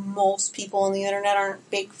that most people on the internet aren't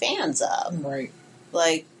big fans of. Right.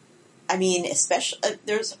 Especially,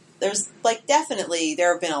 there's definitely,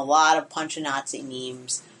 there have been a lot of Punch a Nazi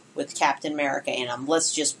memes with Captain America in them.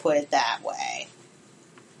 Let's just put it that way.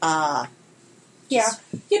 Yeah,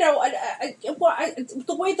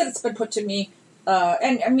 the way that it's been put to me,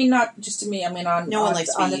 and I mean not just to me, I mean on No one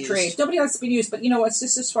likes to be on the used. trade. Nobody likes to be used, but it's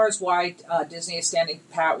just as far as why Disney is standing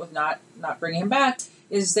pat with not bringing him back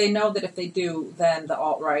is they know that if they do, then the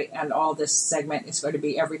alt-right and all this segment is going to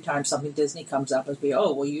be every time something Disney comes up, is be,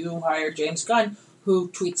 oh, well, you hired James Gunn who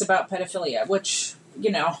tweets about pedophilia, which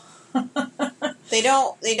They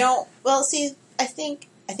don't. Well, see, I think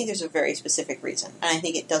there's a very specific reason, and I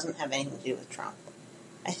think it doesn't have anything to do with Trump.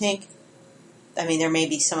 I mean, there may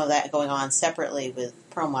be some of that going on separately with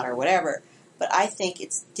Perlmutter or whatever, but I think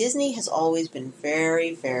Disney has always been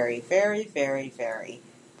very, very, very, very, very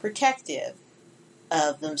protective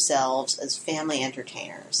of themselves as family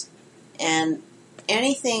entertainers. And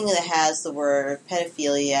anything that has the word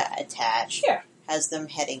pedophilia attached has them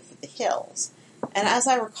heading for the hills. And as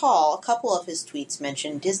I recall, a couple of his tweets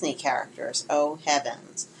mentioned Disney characters. Oh,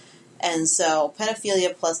 heavens. And so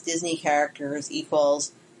pedophilia plus Disney characters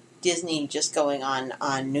equals Disney just going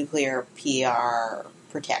on nuclear PR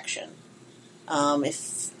protection.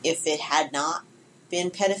 If it had not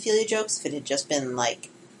been pedophilia jokes, if it had just been like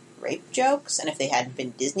rape jokes, and if they hadn't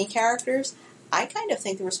been Disney characters, I kind of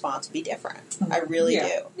think the response would be different. I really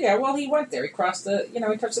do. Yeah, well, he went there. He crossed he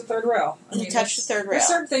touched the third rail. He touched the third rail. There's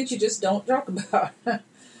certain things you just don't joke about.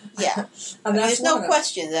 Yeah. There's no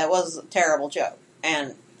question that was a terrible joke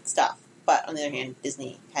and stuff. But on the other hand,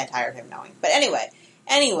 Disney had hired him knowing. But anyway,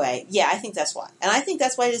 yeah, I think that's why. And I think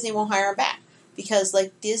that's why Disney won't hire him back. Because,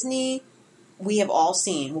 Disney, we have all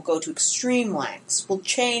seen, will go to extreme lengths, will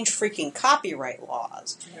change freaking copyright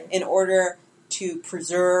laws in order to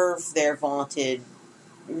preserve their vaunted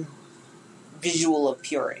visual of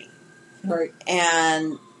purity. Right.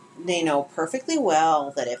 And they know perfectly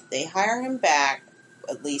well that if they hire him back,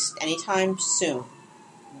 at least anytime soon,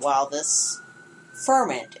 while this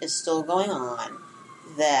ferment is still going on,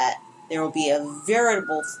 that there will be a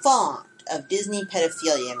veritable font of Disney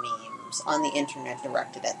pedophilia memes on the internet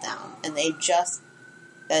directed at them. And that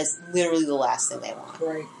is literally the last thing they want.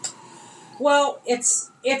 Right. Well, it's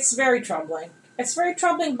very troubling. It's very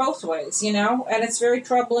troubling both ways, and it's very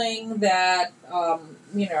troubling that,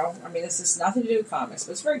 this has nothing to do with comics,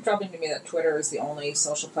 but it's very troubling to me that Twitter is the only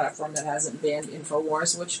social platform that hasn't banned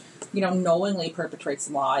InfoWars, which, knowingly perpetrates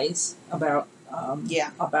lies about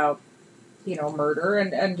murder,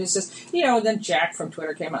 and it's just, then Jack from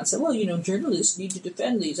Twitter came out and said, well, journalists need to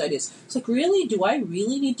defend these ideas. It's like, really? Do I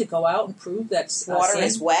really need to go out and prove that water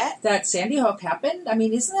is wet? That Sandy Hook happened? I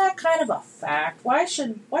mean, isn't that kind of a fact? Why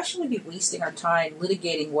should we be wasting our time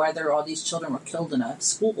litigating whether all these children were killed in a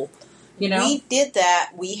school? We did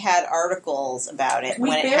that. We had articles about it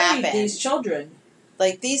when it happened. We buried these children.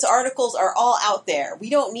 These articles are all out there. We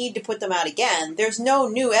don't need to put them out again. There's no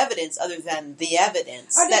new evidence other than the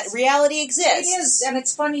evidence that reality exists. It is, and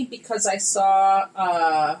it's funny because I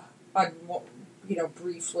saw,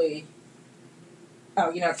 briefly...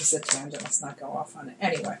 Oh, this is a tangent. Let's not go off on it.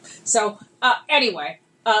 Anyway. So,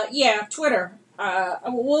 Twitter.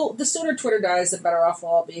 The sooner Twitter dies, the better off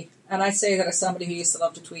we'll all be. And I say that as somebody who used to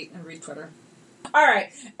love to tweet and read Twitter. All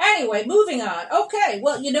right. Anyway, moving on. Okay.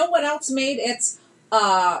 Well, you know what else made its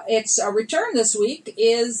return this week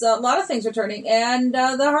is a lot of things returning, and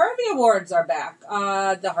the Harvey Awards are back.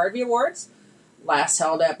 The Harvey Awards, last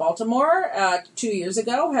held at Baltimore 2 years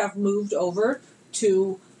ago, have moved over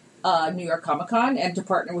to New York Comic Con and to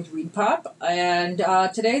partner with ReedPop, and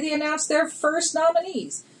today they announced their first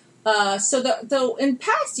nominees. Though in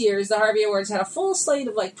past years the Harvey Awards had a full slate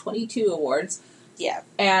of 22 awards. Yeah,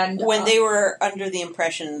 and when they were under the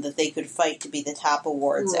impression that they could fight to be the top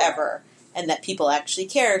awards ever. And that people actually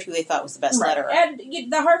cared who they thought was the best letterer. And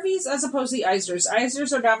the Harveys, as opposed to the Eisners.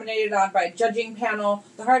 Eisners are nominated on by a judging panel.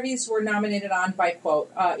 The Harveys were nominated on by, quote,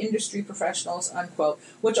 industry professionals, unquote,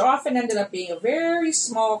 which often ended up being a very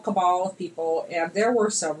small cabal of people, and there were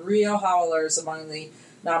some real howlers among the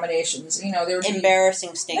nominations. There were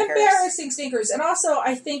embarrassing stinkers. Embarrassing stinkers. And also,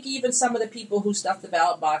 I think even some of the people who stuffed the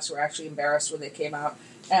ballot box were actually embarrassed when they came out.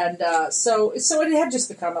 And so it had just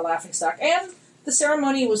become a laughingstock. And the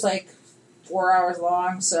ceremony was 4 hours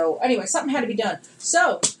long. So anyway, something had to be done.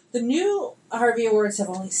 So the new Harvey Awards have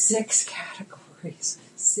only 6 categories.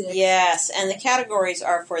 6. Yes, and the categories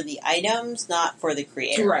are for the items, not for the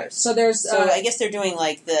creators. Right. So there's. I guess they're doing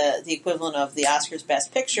the equivalent of the Oscars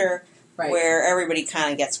Best Picture, where everybody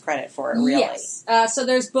kind of gets credit for it. Really. Yes. So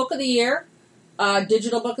there's Book of the Year,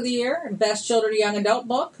 Digital Book of the Year, Best Children or Young Adult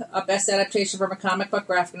Book, Best Adaptation from a Comic Book,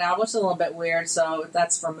 Graphic Novel. It's a little bit weird. So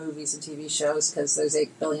that's for movies and TV shows because there's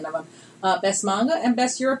 8 billion of them. Best Manga, and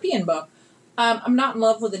Best European Book. I'm not in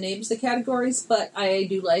love with the names of the categories, but I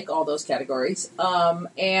do like all those categories.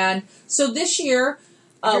 And so this year,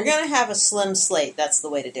 If you're going to have a slim slate, that's the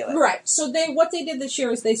way to do it. Right. So what they did this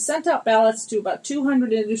year is they sent out ballots to about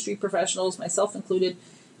 200 industry professionals, myself included,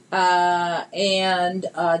 and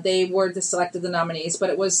they were selected the nominees.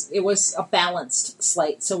 But it was a balanced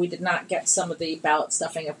slate, so we did not get some of the ballot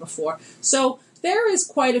stuffing of before. So there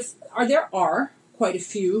are quite a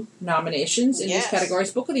few nominations in these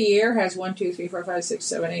categories. Book of the Year has 1, 2, 3, 4, 5, 6,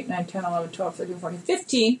 7, 8, 9, 10, 11, 12, 13, 14,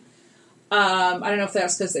 15. I don't know if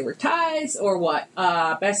that's because they were ties or what.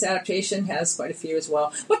 Best Adaptation has quite a few as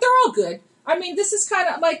well. But they're all good. I mean, this is kind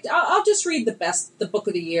of like, I'll just read the Book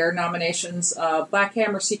of the Year nominations. Black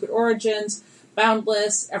Hammer, Secret Origins,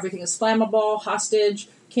 Boundless, Everything is Flammable, Hostage,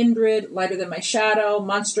 Kindred, Lighter Than My Shadow,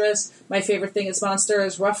 Monstrous, My Favorite Thing is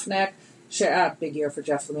Monsters, Roughneck, big year for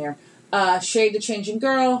Jeff Lemire. Shade the Changing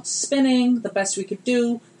Girl, Spinning, The Best We Could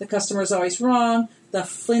Do, The Customer's Always Wrong, The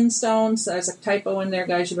Flintstones, there's a typo in there,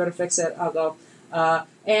 guys, you better fix it, I'll go,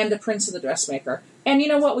 and The Prince and the Dressmaker. And you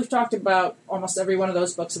know what, we've talked about almost every one of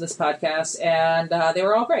those books in this podcast, and they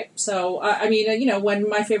were all great. So, I mean, when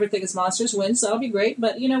My Favorite Thing is Monsters wins, that'll be great,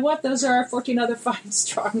 but you know what, those are 14 other fine,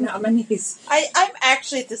 strong nominees. I'm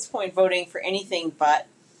actually at this point voting for anything but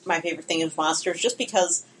My Favorite Thing is Monsters, just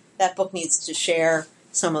because that book needs to share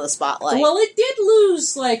some of the spotlight. Well, it did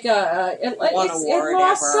lose it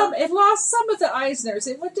lost some of the Eisners.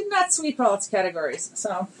 It did not sweep all its categories.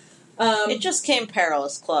 So it just came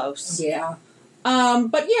perilous close. Yeah.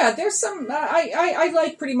 But yeah, there's some. I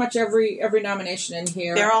like pretty much every nomination in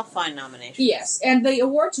here. They're all fine nominations. Yes, and the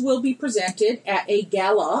awards will be presented at a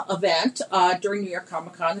gala event during New York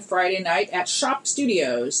Comic Con the Friday night at Shop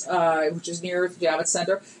Studios, which is near the Javits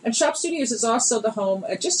Center. And Shop Studios is also the home.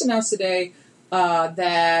 Just announced today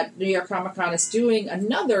that New York Comic Con is doing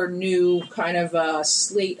another new kind of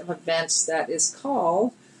slate of events that is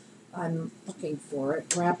called. I'm looking for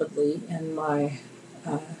it rapidly in my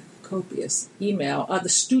copious email. The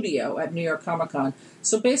Studio at New York Comic Con.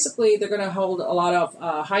 So basically, they're going to hold a lot of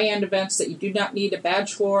high-end events that you do not need a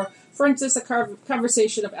badge for. For instance, a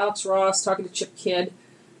conversation of Alex Ross talking to Chip Kidd.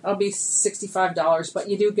 That'll be $65, but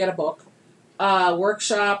you do get a book.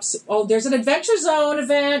 Workshops. Oh, there's an Adventure Zone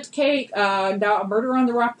event, Kate. Now, a Murder on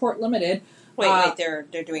the Rockport Limited. Wait, they're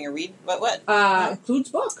doing a read? What? Includes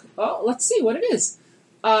book. Oh, let's see what it is.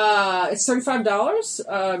 It's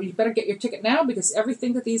 $35. You better get your ticket now because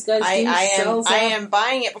everything that these guys do sells out. I am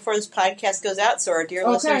buying it before this podcast goes out, so our dear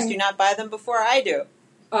listeners do not buy them before I do.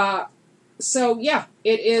 So yeah,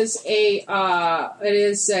 all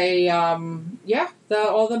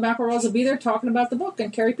the McElroys will be there talking about the book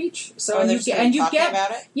and Carrie Peach. So you get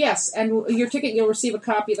about it? Yes, and your ticket, you'll receive a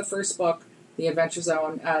copy of the first book, The Adventure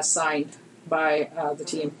Zone, signed by the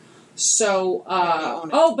team. So,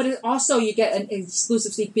 but also you get an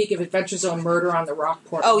exclusive sneak peek of Adventure Zone Murder on the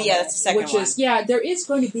Rockport. Oh yeah, that's the second one. There is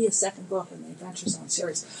going to be a second book in the Adventure Zone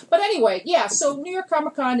series. But anyway, yeah. So New York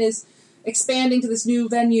Comic Con is expanding to this new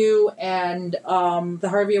venue, and the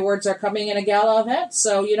Harvey Awards are coming in a gala event.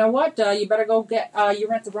 So you know what? You better go get your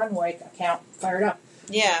Rent the Runway account fired up.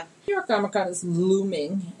 Yeah. New York Comic Con is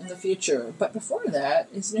looming in the future, but before that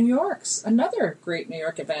is New York's another great New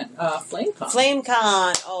York event, FlameCon.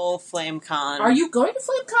 FlameCon, FlameCon. Are you going to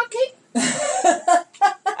FlameCon, Kate?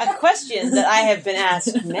 A question that I have been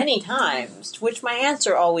asked many times, to which my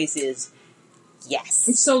answer always is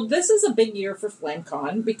yes. So this is a big year for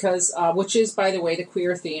FlameCon because, which is, by the way, the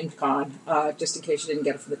queer-themed con, just in case you didn't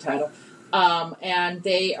get it from the title. And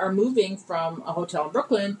they are moving from a hotel in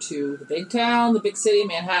Brooklyn to the big town, the big city,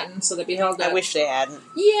 Manhattan, so they'll be held at... I wish they hadn't.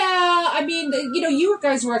 Yeah, I mean, you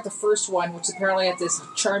guys were at the first one, which is apparently at this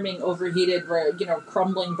charming, overheated,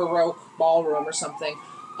 crumbling Baroque ballroom or something.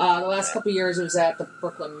 The last couple of years it was at the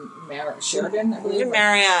Brooklyn Sheridan, I believe.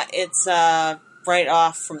 Marriott, it's right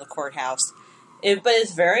off from the courthouse. But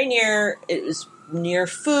it's very near... It was near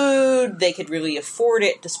food. They could really afford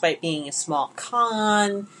it despite being a small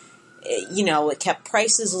con. It kept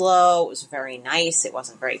prices low. It was very nice. It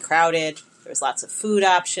wasn't very crowded. There was lots of food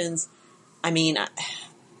options. I mean,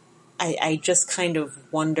 I just kind of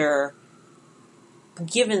wonder,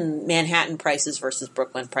 given Manhattan prices versus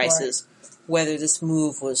Brooklyn prices, whether this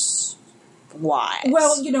move was wise.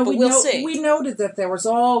 Well, we'll see. We noted that there was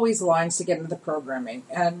always lines to get into the programming,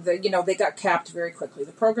 and they got capped very quickly.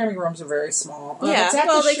 The programming rooms are very small. Yeah,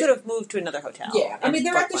 they could have moved to another hotel. Yeah, I mean,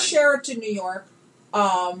 they're at the Sheraton, New York.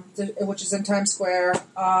 Which is in Times Square.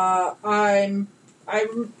 There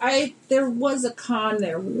was a con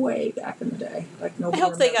there way back in the day. Like nobody. I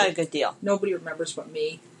hope they got a good deal. Nobody remembers but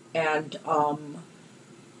me. And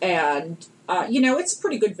it's a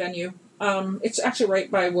pretty good venue. It's actually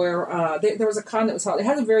right by where there was a con that was held. It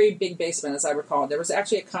has a very big basement, as I recall. There was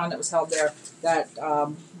actually a con that was held there that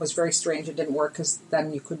was very strange. It didn't work because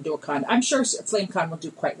then you couldn't do a con. I'm sure FlameCon will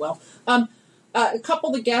do quite well. A couple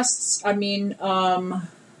of the guests,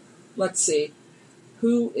 let's see.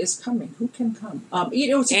 Who is coming? Who can come?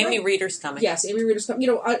 Amy Reeder's coming. Yes, Amy Reeder's coming.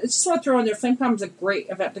 I just want to throw in there, FlameCon is a great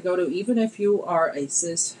event to go to, even if you are a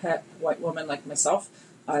cis-het white woman like myself.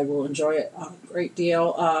 I will enjoy it a great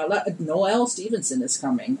deal. Noelle Stevenson is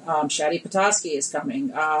coming. Shadi Petoskey is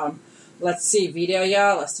coming. Let's see, Vito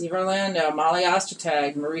Ayala, Steve Orlando, Molly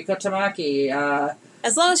Ostertag, Mariko Tamaki.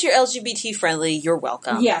 As long as you're LGBT friendly, you're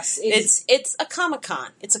welcome. Yes. It's a Comic-Con.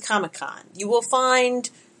 It's a Comic-Con. You will find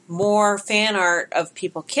more fan art of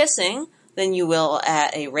people kissing than you will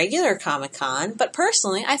at a regular Comic-Con, but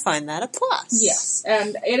personally, I find that a plus. Yes,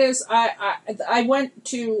 and it is. I went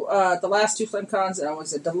to the last two FlameCons, and it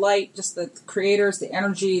was a delight. Just the creators, the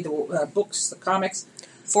energy, the books, the comics.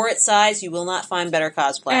 For its size, you will not find better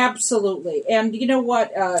cosplay. Absolutely, and you know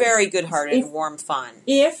what? Very good-hearted, warm fun.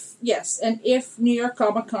 If New York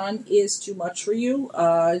Comic Con is too much for you,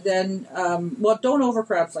 then don't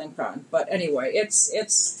overcrowd FlameCon. But anyway, it's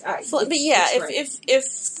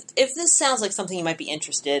if this sounds like something you might be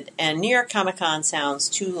interested, and New York Comic Con sounds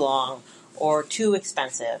too long or too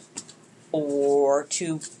expensive or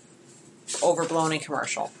too overblown and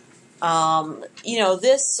commercial.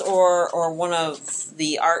 This or one of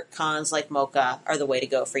the art cons like MoCA are the way to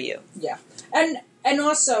go for you. Yeah. And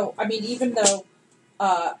also, even though,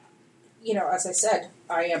 as I said,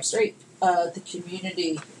 I am straight, the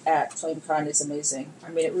community at FlameCon is amazing.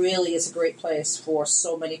 It really is a great place for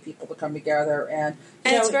so many people to come together. And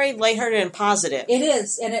it's very lighthearted and positive. It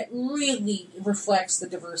is, and it really reflects the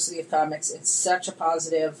diversity of comics in such a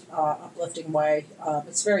positive, uplifting way.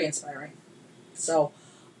 It's very inspiring. So...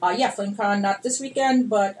 FlameCon not this weekend,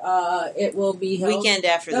 but it will be held weekend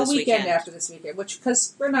after this weekend. Which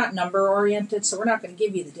because we're not number oriented, so we're not going to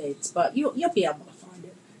give you the dates, but you'll be able to find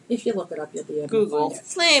it if you look it up. You'll be able Google to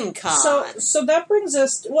find it. FlameCon. So that brings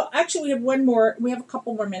us. Well, actually, we have one more. We have a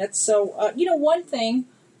couple more minutes. So one thing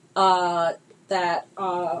that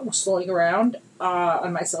was floating around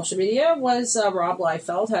on my social media was Rob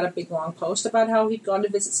Liefeld had a big long post about how he'd gone to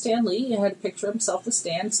visit Stan Lee. He had a picture of himself with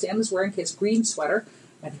Stan. Stan was wearing his green sweater.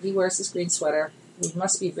 I think he wears his green sweater. He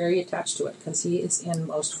must be very attached to it because he is in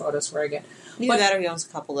most photos wearing it. Either that or he owns a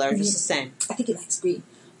couple that are just the same. I think he likes green.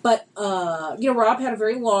 But, Rob had a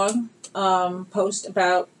very long post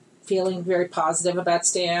about feeling very positive about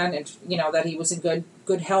Stan and, that he was in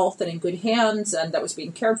good health and in good hands and that was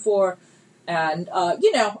being cared for. And,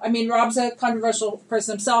 Rob's a controversial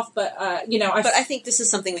person himself, but, But I think this is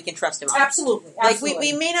something we can trust him on. Absolutely. Like,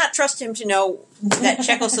 we may not trust him to know that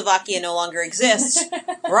Czechoslovakia no longer exists.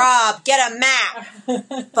 Rob, get a map!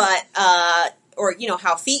 But,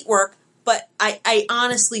 how feet work. But I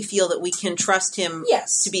honestly feel that we can trust him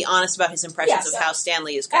to be honest about his impressions of how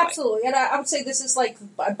Stanley is going. Absolutely. And I would say this is,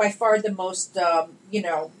 by far the most,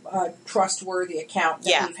 trustworthy account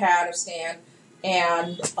that we've had of Stan.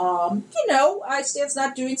 And, Stan's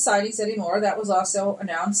not doing signings anymore. That was also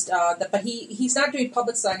announced. But he's not doing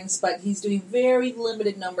public signings, but he's doing very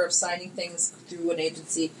limited number of signing things through an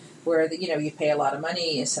agency where, you pay a lot of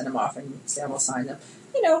money, you send them off, and Stan will sign them.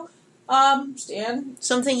 Stan...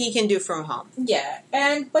 Something he can do from home. Yeah.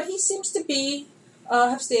 But he seems to be,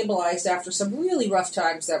 have stabilized after some really rough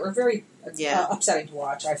times that were very upsetting to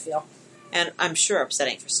watch, I feel. And I'm sure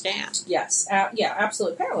upsetting for Stan. Yes.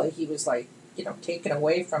 Absolutely. Apparently he was taken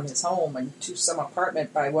away from his home and to some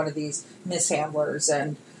apartment by one of these mishandlers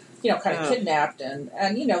and, kind of kidnapped. And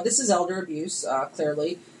this is elder abuse,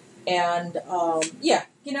 clearly. And,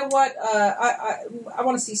 you know what? I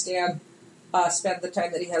want to see Stan spend the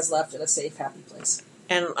time that he has left in a safe, happy place.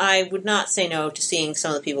 And I would not say no to seeing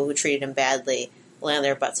some of the people who treated him badly land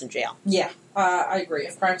their butts in jail. Yeah, I agree.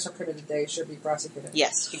 If crimes are committed, they should be prosecuted.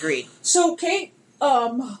 Yes, agreed. So, Kate,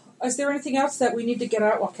 is there anything else that we need to get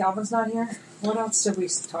out while Calvin's not here? What else did we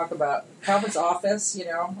talk about? Calvin's office,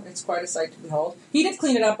 it's quite a sight to behold. He did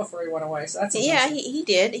clean it up before he went away, so that's yeah, he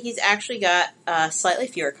did. He's actually got slightly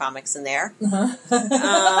fewer comics in there. Not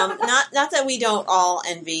that we don't all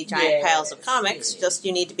envy giant piles of comics. Just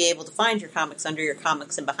you need to be able to find your comics under your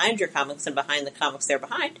comics and behind your comics and behind the comics they're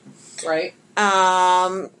behind. Right.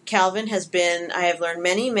 Calvin has been. I have learned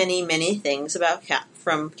many, many, many things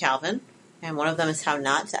from Calvin. And one of them is how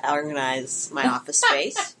not to organize my office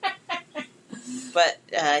space. But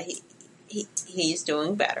he's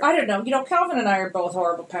doing better. I don't know. Calvin and I are both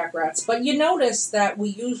horrible pack rats, but you notice that we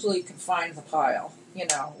usually can find the pile.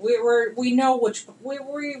 We know which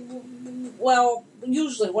well,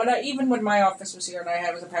 usually, even when my office was here and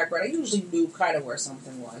I was a pack rat, I usually knew kind of where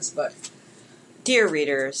something was, but... Dear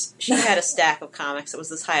readers, she had a stack of comics that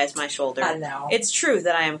was as high as my shoulder. I know. It's true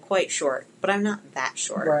that I am quite short, but I'm not that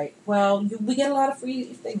short. Right. Well, we get a lot of free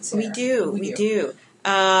things here. We do.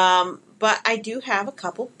 But I do have a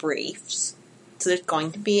couple briefs. So there's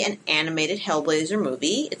going to be an animated Hellblazer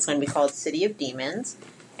movie. It's going to be called City of Demons.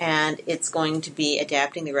 And it's going to be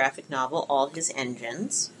adapting the graphic novel All His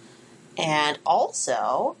Engines. And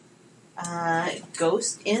also,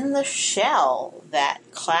 Ghost in the Shell, that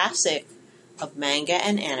classic of manga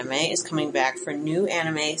and anime, is coming back for a new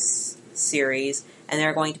anime series, and there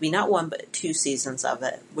are going to be not one but 2 seasons of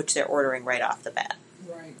it, which they're ordering right off the bat.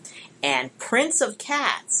 Right. And Prince of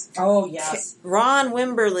Cats. Oh, yes. Ron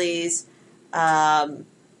Wimberly's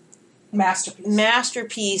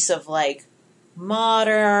masterpiece of, like,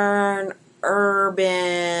 modern,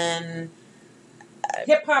 urban,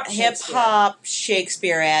 hip-hop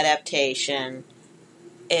Shakespeare adaptation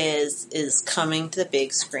is coming to the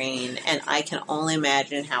big screen, and I can only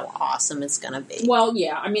imagine how awesome it's going to be. Well,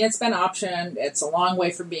 yeah, I mean, it's been optioned. It's a long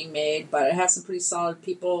way from being made, but it has some pretty solid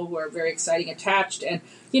people who are very exciting attached, and,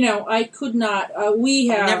 you know, I could not, I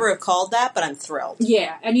never have called that, but I'm thrilled.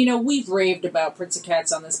 Yeah, and, you know, we've raved about Prince of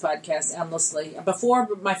Cats on this podcast endlessly. Before,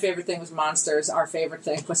 my favorite thing was Monsters. Our favorite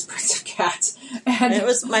thing was Prince of Cats. And it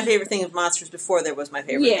was my favorite thing of Monsters before there was my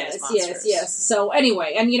favorite thing of Monsters. Yes. So,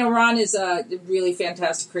 anyway, and, you know, Ron is a really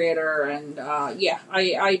fantastic creator, and,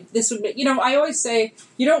 this would be, you know, I always say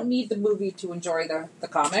you don't need the movie to enjoy the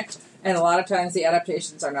comic, and a lot of times the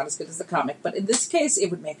adaptations are not as good as the comic, but in this case, it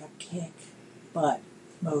would make a kick-butt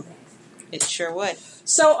movie. It sure would.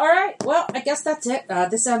 So, all right. Well, I guess that's it.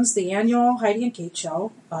 This ends the annual Heidi and Kate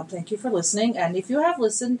show. Thank you for listening. And if you have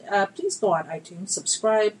listened, please go on iTunes,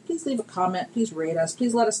 subscribe. Please leave a comment. Please rate us.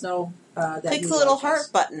 Please let us know that click you the little like heart us.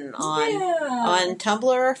 button on Tumblr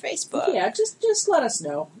or Facebook. Yeah, just let us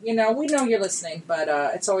know. You know, we know you're listening, but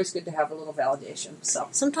it's always good to have a little validation. So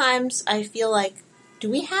sometimes I feel like, do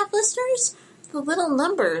we have listeners? The little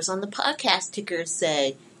numbers on the podcast tickers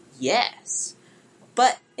say yes.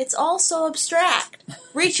 But it's all so abstract.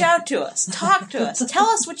 Reach out to us. Talk to us. Tell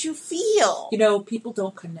us what you feel. You know, people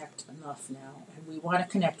don't connect enough now, and we want to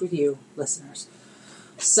connect with you, listeners.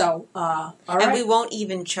 So, all right. And we won't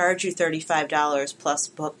even charge you $35 plus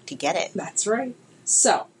book to get it. That's right.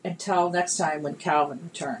 So, until next time when Calvin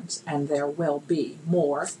returns, and there will be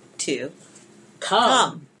more to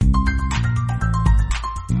come.